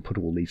 I can put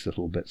all these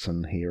little bits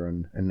in here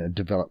and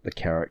develop the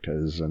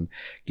characters and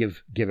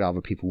give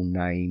other people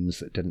names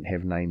that didn't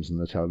have names in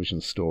the television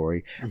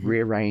story, mm-hmm.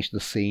 rearrange the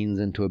scenes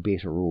into a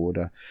better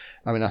order.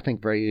 I mean, I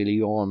think very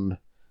early on,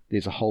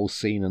 there's a whole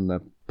scene in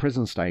the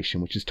prison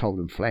station which is told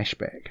in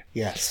flashback.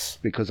 Yes.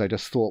 Because I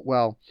just thought,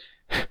 well,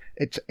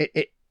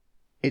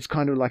 it's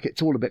kind of like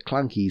it's all a bit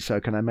clunky, so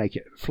can I make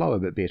it flow a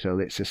bit better?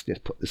 Let's just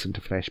put this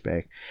into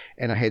flashback.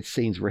 And I had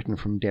scenes written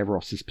from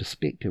Davros's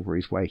perspective where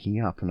he's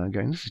waking up, and I'm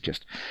going, this is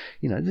just,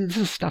 this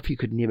is stuff you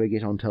could never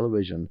get on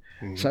television.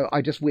 Mm. So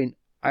I just went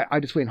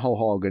whole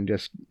hog and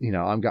just,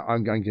 I'm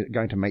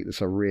going to make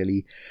this a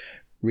really,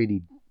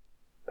 really,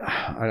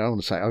 I don't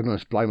want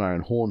to blow my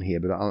own horn here,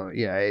 but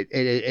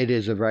it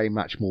is a very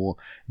much more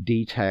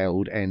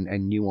detailed and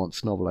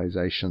nuanced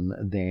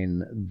novelization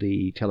than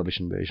the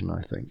television version,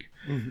 I think.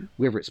 Mm-hmm.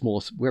 Whether it's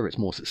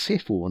more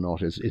successful or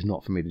not is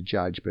not for me to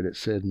judge, but it's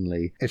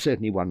certainly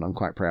one I'm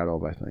quite proud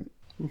of, I think.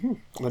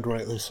 Mm-hmm. And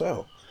rightly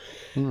so.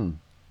 Mm.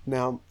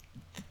 Now,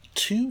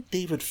 2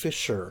 David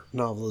Fisher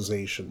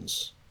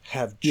novelizations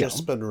have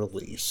just been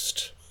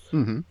released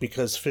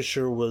because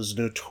Fisher was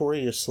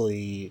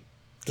notoriously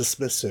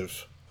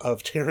dismissive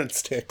of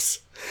Terrance Dicks,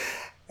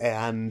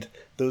 and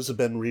those have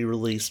been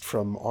re-released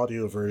from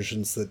audio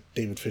versions that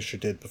David Fisher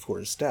did before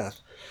his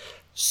death.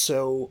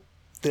 So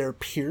there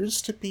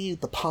appears to be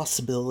the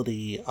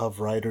possibility of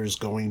writers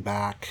going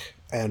back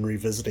and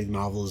revisiting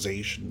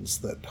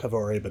novelizations that have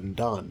already been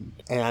done.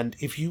 And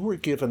if you were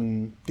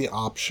given the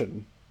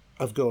option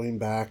of going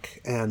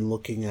back and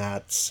looking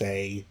at,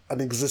 say, an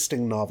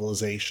existing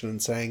novelization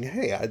and saying,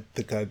 hey, I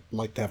think I'd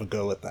like to have a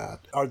go at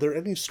that, are there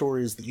any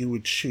stories that you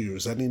would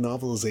choose, any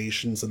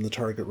novelizations in the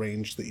target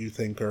range that you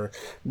think are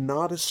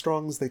not as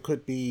strong as they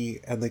could be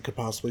and they could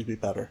possibly be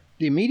better?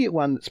 The immediate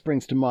one that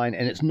springs to mind,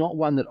 and it's not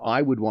one that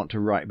I would want to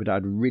write, but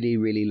I'd really,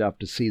 really love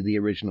to see the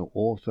original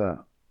author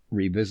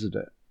revisit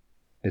it,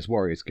 is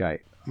Warrior's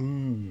Gate.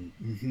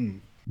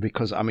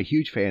 Because I'm a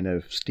huge fan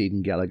of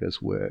Stephen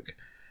Gallagher's work.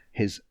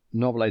 His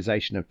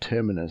novelization of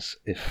Terminus,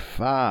 it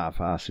far,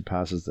 far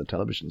surpasses the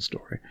television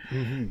story.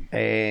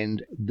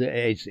 And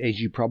as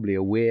you're probably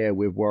aware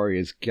with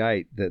Warrior's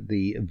Gate, that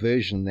the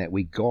version that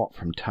we got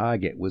from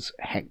Target was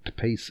hacked to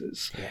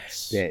pieces.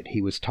 That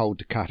he was told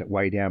to cut it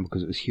way down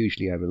because it was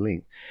hugely over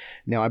length.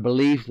 Now, I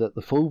believe that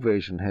the full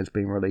version has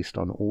been released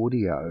on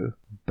audio,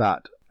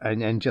 but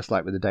and just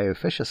like with the David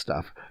Fisher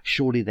stuff,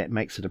 surely that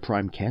makes it a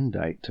prime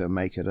candidate to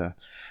make it a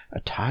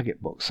Target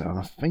book. So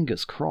I'm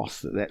fingers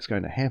crossed that that's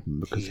going to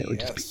happen, because that would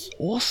just be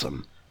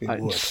awesome.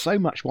 I so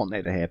much want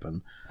that to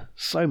happen.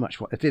 So much.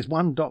 If there's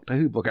one Doctor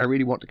Who book I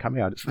really want to come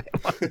out, it's that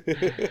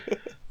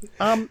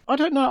one. I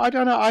don't know.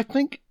 I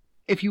think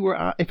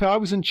if I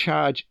was in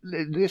charge,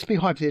 let's be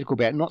hypothetical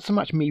about it, not so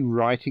much me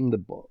writing the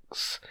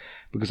books,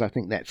 because I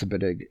think that's a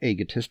bit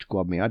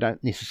egotistical of me. I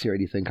don't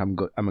necessarily think I'm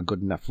a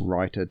good enough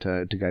writer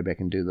to go back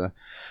and do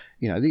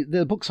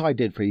the books I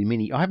did for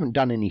many. I haven't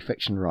done any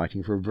fiction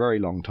writing for a very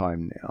long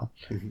time now.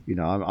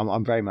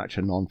 I'm very much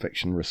a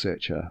non-fiction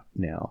researcher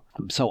now.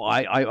 So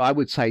I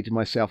would say to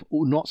myself,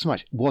 not so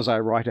much was I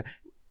a writer.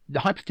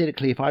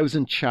 Hypothetically, if I was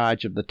in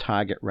charge of the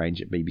Target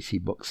range at BBC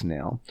Books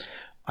now,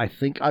 I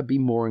think I'd be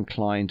more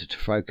inclined to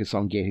focus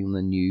on getting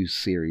the new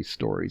series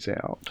stories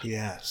out.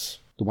 Yes.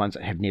 The ones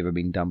that have never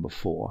been done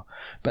before.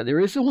 But there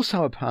is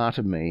also a part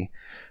of me,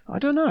 I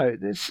don't know,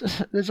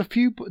 there's a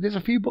few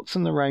books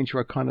in the range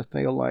where I kind of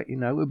feel like, it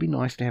would be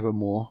nice to have a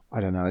more, I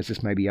don't know, is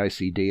this maybe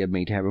OCD of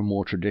me to have a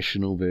more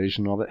traditional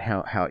version of it,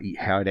 how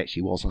it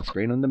actually was on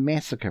screen. And The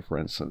Massacre, for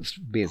instance,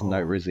 bears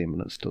no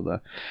resemblance to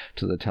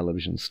the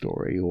television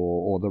story,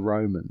 or The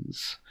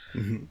Romans.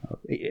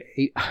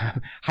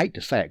 I hate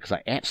to say it because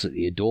I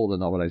absolutely adore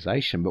the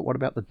novelization, but what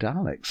about the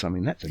Daleks? I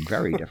mean, that's a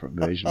very different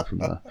version from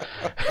the...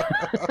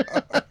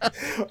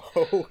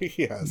 Oh,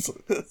 yes.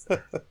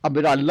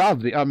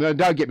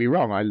 Don't get me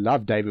wrong, I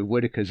love David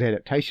Whittaker's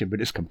adaptation,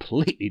 but it's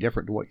completely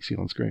different to what you see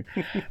on screen.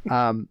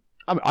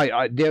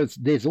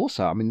 There's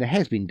also, there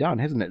has been done,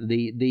 hasn't it?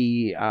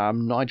 The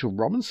Nigel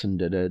Robinson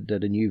did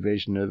a new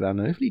version of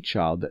Unearthly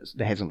Child that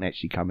hasn't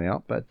actually come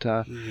out, but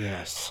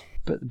yes.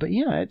 But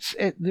yeah,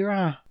 it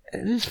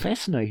is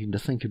fascinating to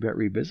think about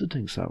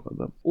revisiting some of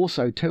them.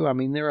 Also, too,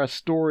 there are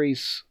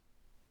stories.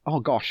 Oh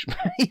gosh,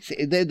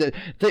 the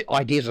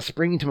ideas are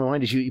springing to my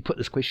mind as you put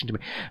this question to me.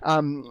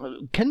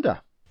 Kinder.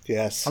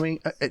 Yes.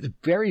 It's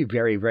very,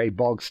 very, very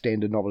bog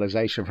standard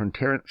novelization from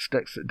Terrance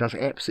Dicks that does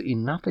absolutely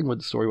nothing with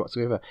the story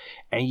whatsoever,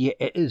 and yet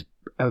it is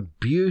a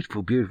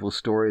beautiful, beautiful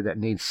story that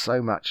needs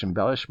so much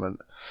embellishment.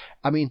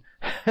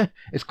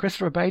 Is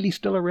Christopher Bailey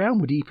still around?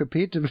 Would he be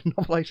prepared to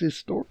novelize his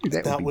story?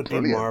 That would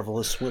be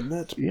marvelous, wouldn't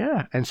it?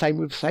 Yeah, and same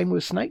with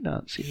Snake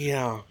Dance.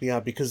 Yeah,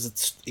 because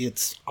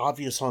it's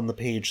obvious on the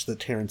page that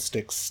Terrance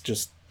Dicks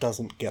just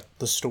doesn't get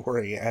the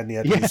story, and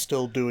yet he's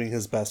still doing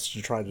his best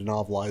to try to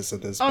novelize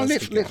it as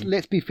best he can.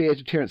 Let's be fair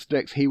to Terrance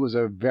Dicks. He was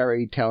a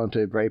very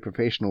talented, very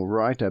professional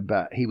writer,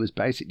 but he was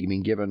basically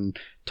been given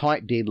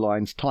tight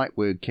deadlines, tight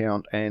word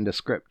count, and a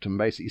script, and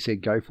basically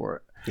said, go for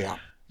it. Yeah.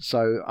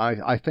 So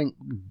I think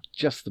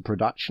just the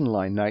production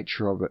line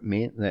nature of it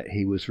meant that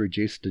he was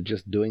reduced to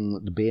just doing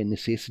the bare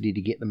necessity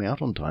to get them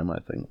out on time, I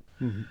think.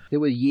 There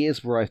were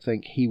years where I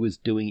think he was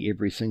doing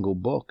every single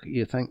book.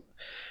 You think,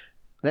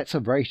 that's a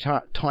very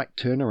tight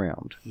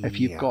turnaround. If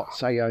you've got,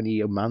 say, only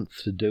a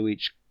month to do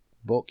each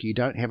book, you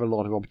don't have a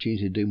lot of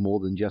opportunity to do more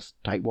than just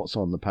take what's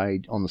on the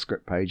page, on the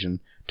script page, and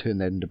turn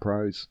that into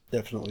prose.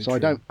 Definitely. So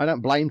true. I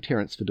don't blame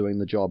Terrance for doing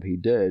the job he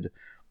did.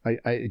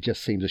 It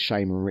just seems a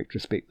shame in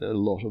retrospect that a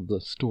lot of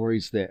the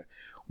stories that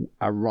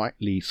are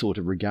rightly sort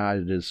of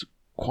regarded as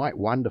quite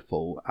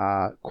wonderful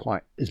are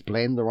quite, is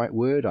bland the right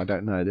word? I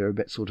don't know. They're a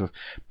bit sort of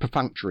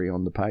perfunctory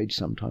on the page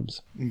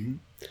sometimes.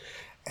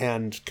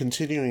 And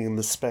continuing in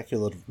the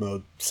speculative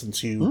mode,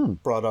 since you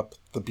brought up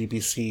the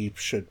BBC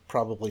should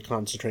probably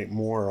concentrate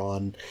more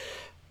on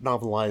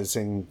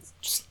novelizing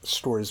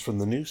stories from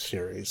the new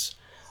series,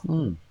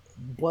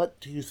 what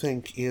do you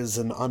think is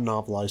an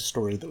unnovelized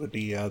story that would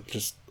be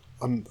just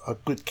a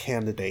good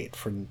candidate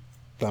for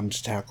them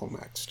to tackle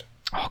next?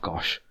 Oh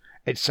gosh,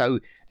 it's so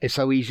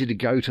easy to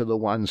go to the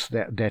ones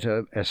that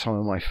are some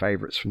of my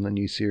favourites from the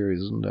new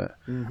series, isn't it?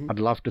 Mm-hmm. I'd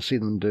love to see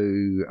them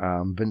do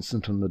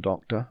Vincent and the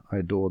Doctor. I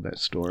adore that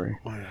story.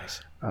 Oh,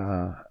 yes.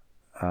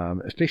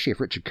 Especially if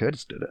Richard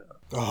Curtis did it.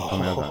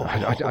 Oh.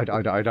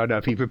 I don't know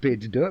if he's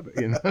prepared to do it,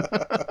 but, you know.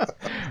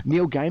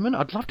 Neil Gaiman,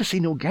 I'd love to see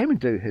Neil Gaiman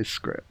do his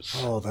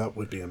scripts. Oh, that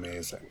would be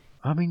amazing.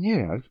 I mean,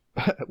 yeah.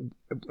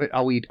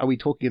 Are we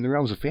talking in the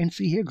realms of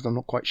fantasy here? Because I'm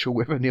not quite sure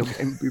whether Neil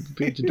Gaiman would be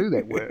prepared to do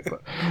that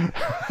work.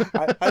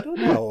 But I don't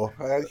know.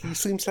 He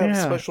seems to have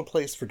a special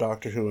place for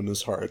Doctor Who in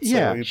his heart,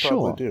 so he'd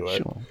probably do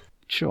it.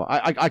 Sure.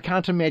 I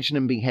can't imagine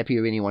him being happy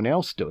with anyone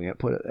else doing it,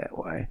 put it that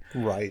way.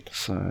 Right.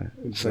 So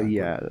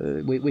yeah,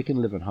 we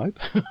can live in hope.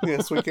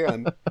 Yes, we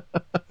can.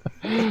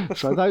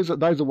 So those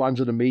are ones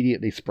that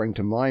immediately spring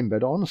to mind.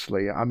 But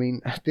honestly, I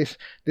mean,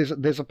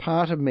 there's a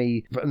part of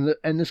me,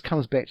 and this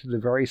comes back to the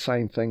very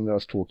same thing that I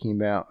was talking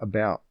about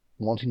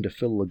wanting to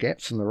fill the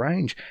gaps in the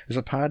range. There's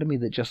a part of me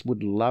that just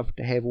would love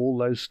to have all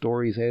those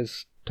stories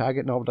as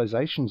Target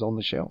novelizations on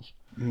the shelf.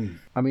 Mm.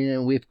 I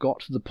mean, we've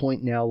got to the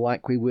point now,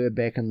 like we were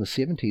back in the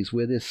 70s,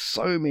 where there's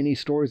so many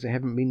stories that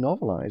haven't been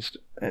novelized.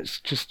 It's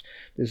just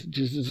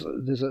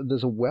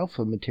there's a wealth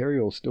of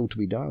material still to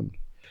be done.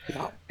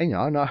 Yeah. And,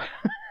 you know,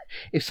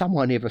 if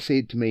someone ever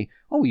said to me,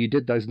 "Oh, you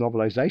did those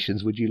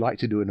novelizations, would you like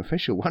to do an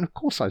official one?" Of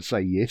course, I'd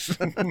say yes.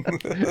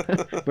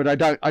 But I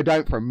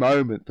don't for a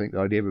moment think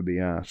that I'd ever be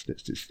asked.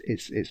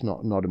 It's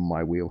not in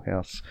my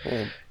wheelhouse.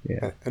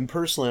 Yeah. And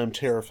personally, I'm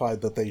terrified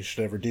that they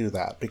should ever do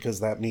that, because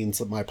that means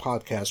that my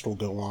podcast will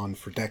go on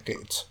for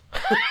decades.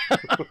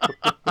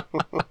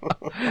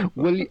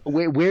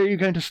 Where are you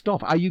going to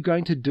stop? Are you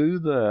going to do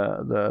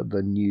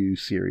the new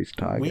series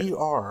Target? We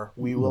are.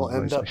 We will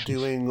end up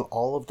doing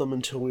all of them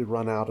until we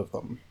run out of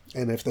them.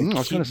 And if they I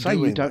was going to say,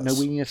 you don't know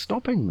when you're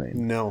stopping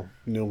then. No,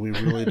 we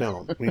really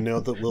don't. We know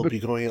that we'll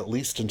be going at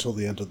least until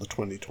the end of the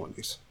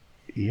 2020s.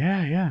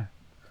 Yeah.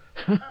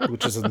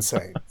 Which is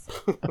insane.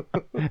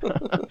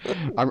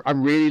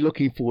 I'm really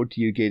looking forward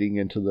to you getting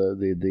into the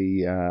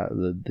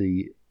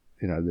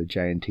the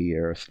J&T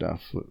era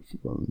stuff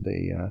from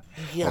the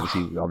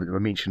obviously I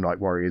mentioned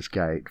like Warriors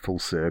Gate, Full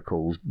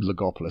Circle,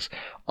 Logopolis.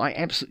 I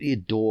absolutely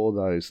adore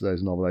those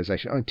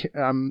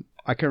novelizations.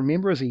 I can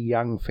remember as a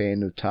young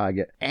fan of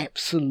Target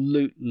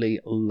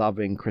absolutely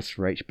loving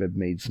Christopher H.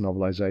 Bidmead's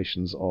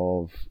novelizations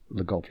of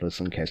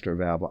Logopolis and Castor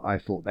of Alba. I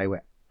thought they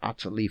were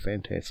utterly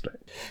fantastic.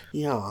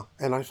 Yeah,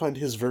 and I find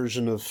his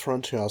version of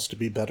Frontios to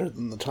be better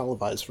than the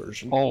televised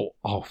version. Oh,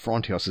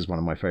 Frontios is one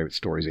of my favorite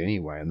stories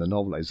anyway, and the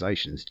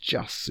novelization is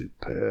just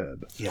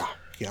superb. Yeah,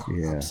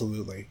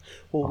 absolutely.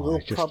 Well,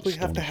 we'll probably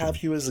have to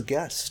have you as a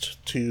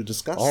guest to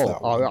discuss that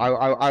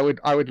one.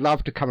 I would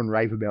love to come and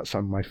rave about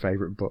some of my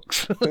favorite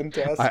books.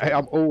 Fantastic.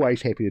 I'm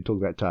always happy to talk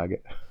about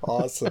Target.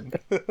 Awesome.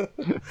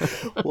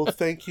 Well,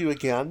 thank you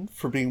again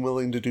for being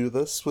willing to do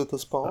this with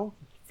us, Paul.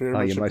 Very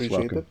much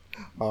appreciated.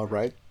 All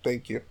right.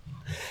 Thank you.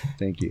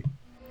 Thank you.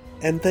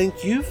 And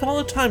thank you,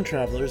 fellow time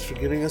travelers, for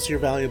giving us your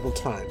valuable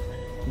time.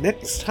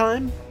 Next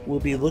time, we'll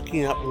be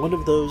looking at one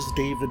of those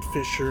David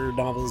Fisher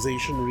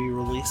novelization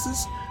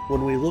re-releases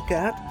when we look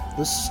at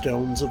The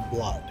Stones of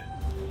Blood.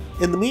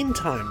 In the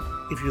meantime,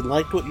 if you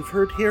liked what you've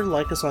heard here,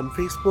 like us on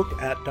Facebook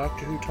at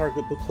Doctor Who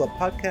Target Book Club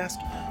Podcast,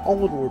 all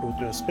one word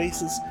with no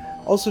spaces.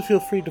 Also feel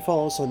free to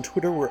follow us on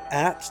Twitter. We're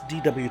at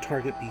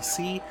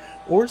DWTargetBC,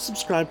 or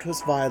subscribe to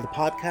us via the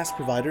podcast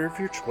provider of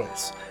your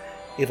choice.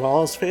 If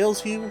all else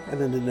fails you, and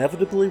it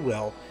inevitably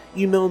will,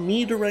 email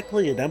me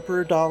directly at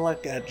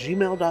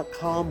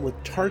emperordalek@gmail.com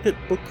with Target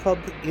Book Club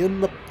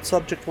in the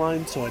subject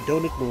line so I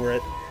don't ignore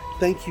it.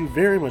 Thank you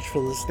very much for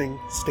listening.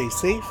 Stay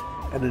safe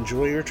and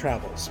enjoy your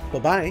travels.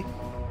 Bye-bye.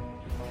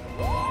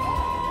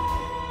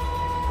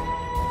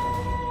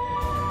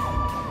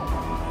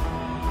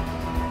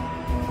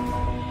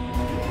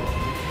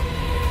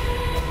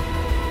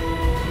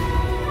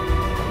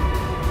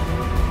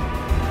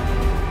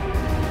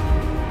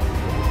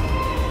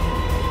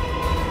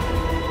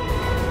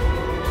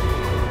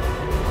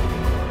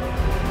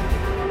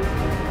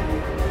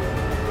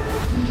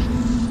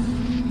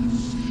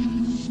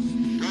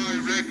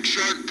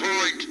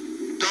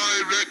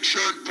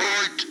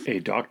 A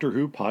Doctor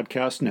Who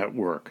Podcast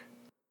Network.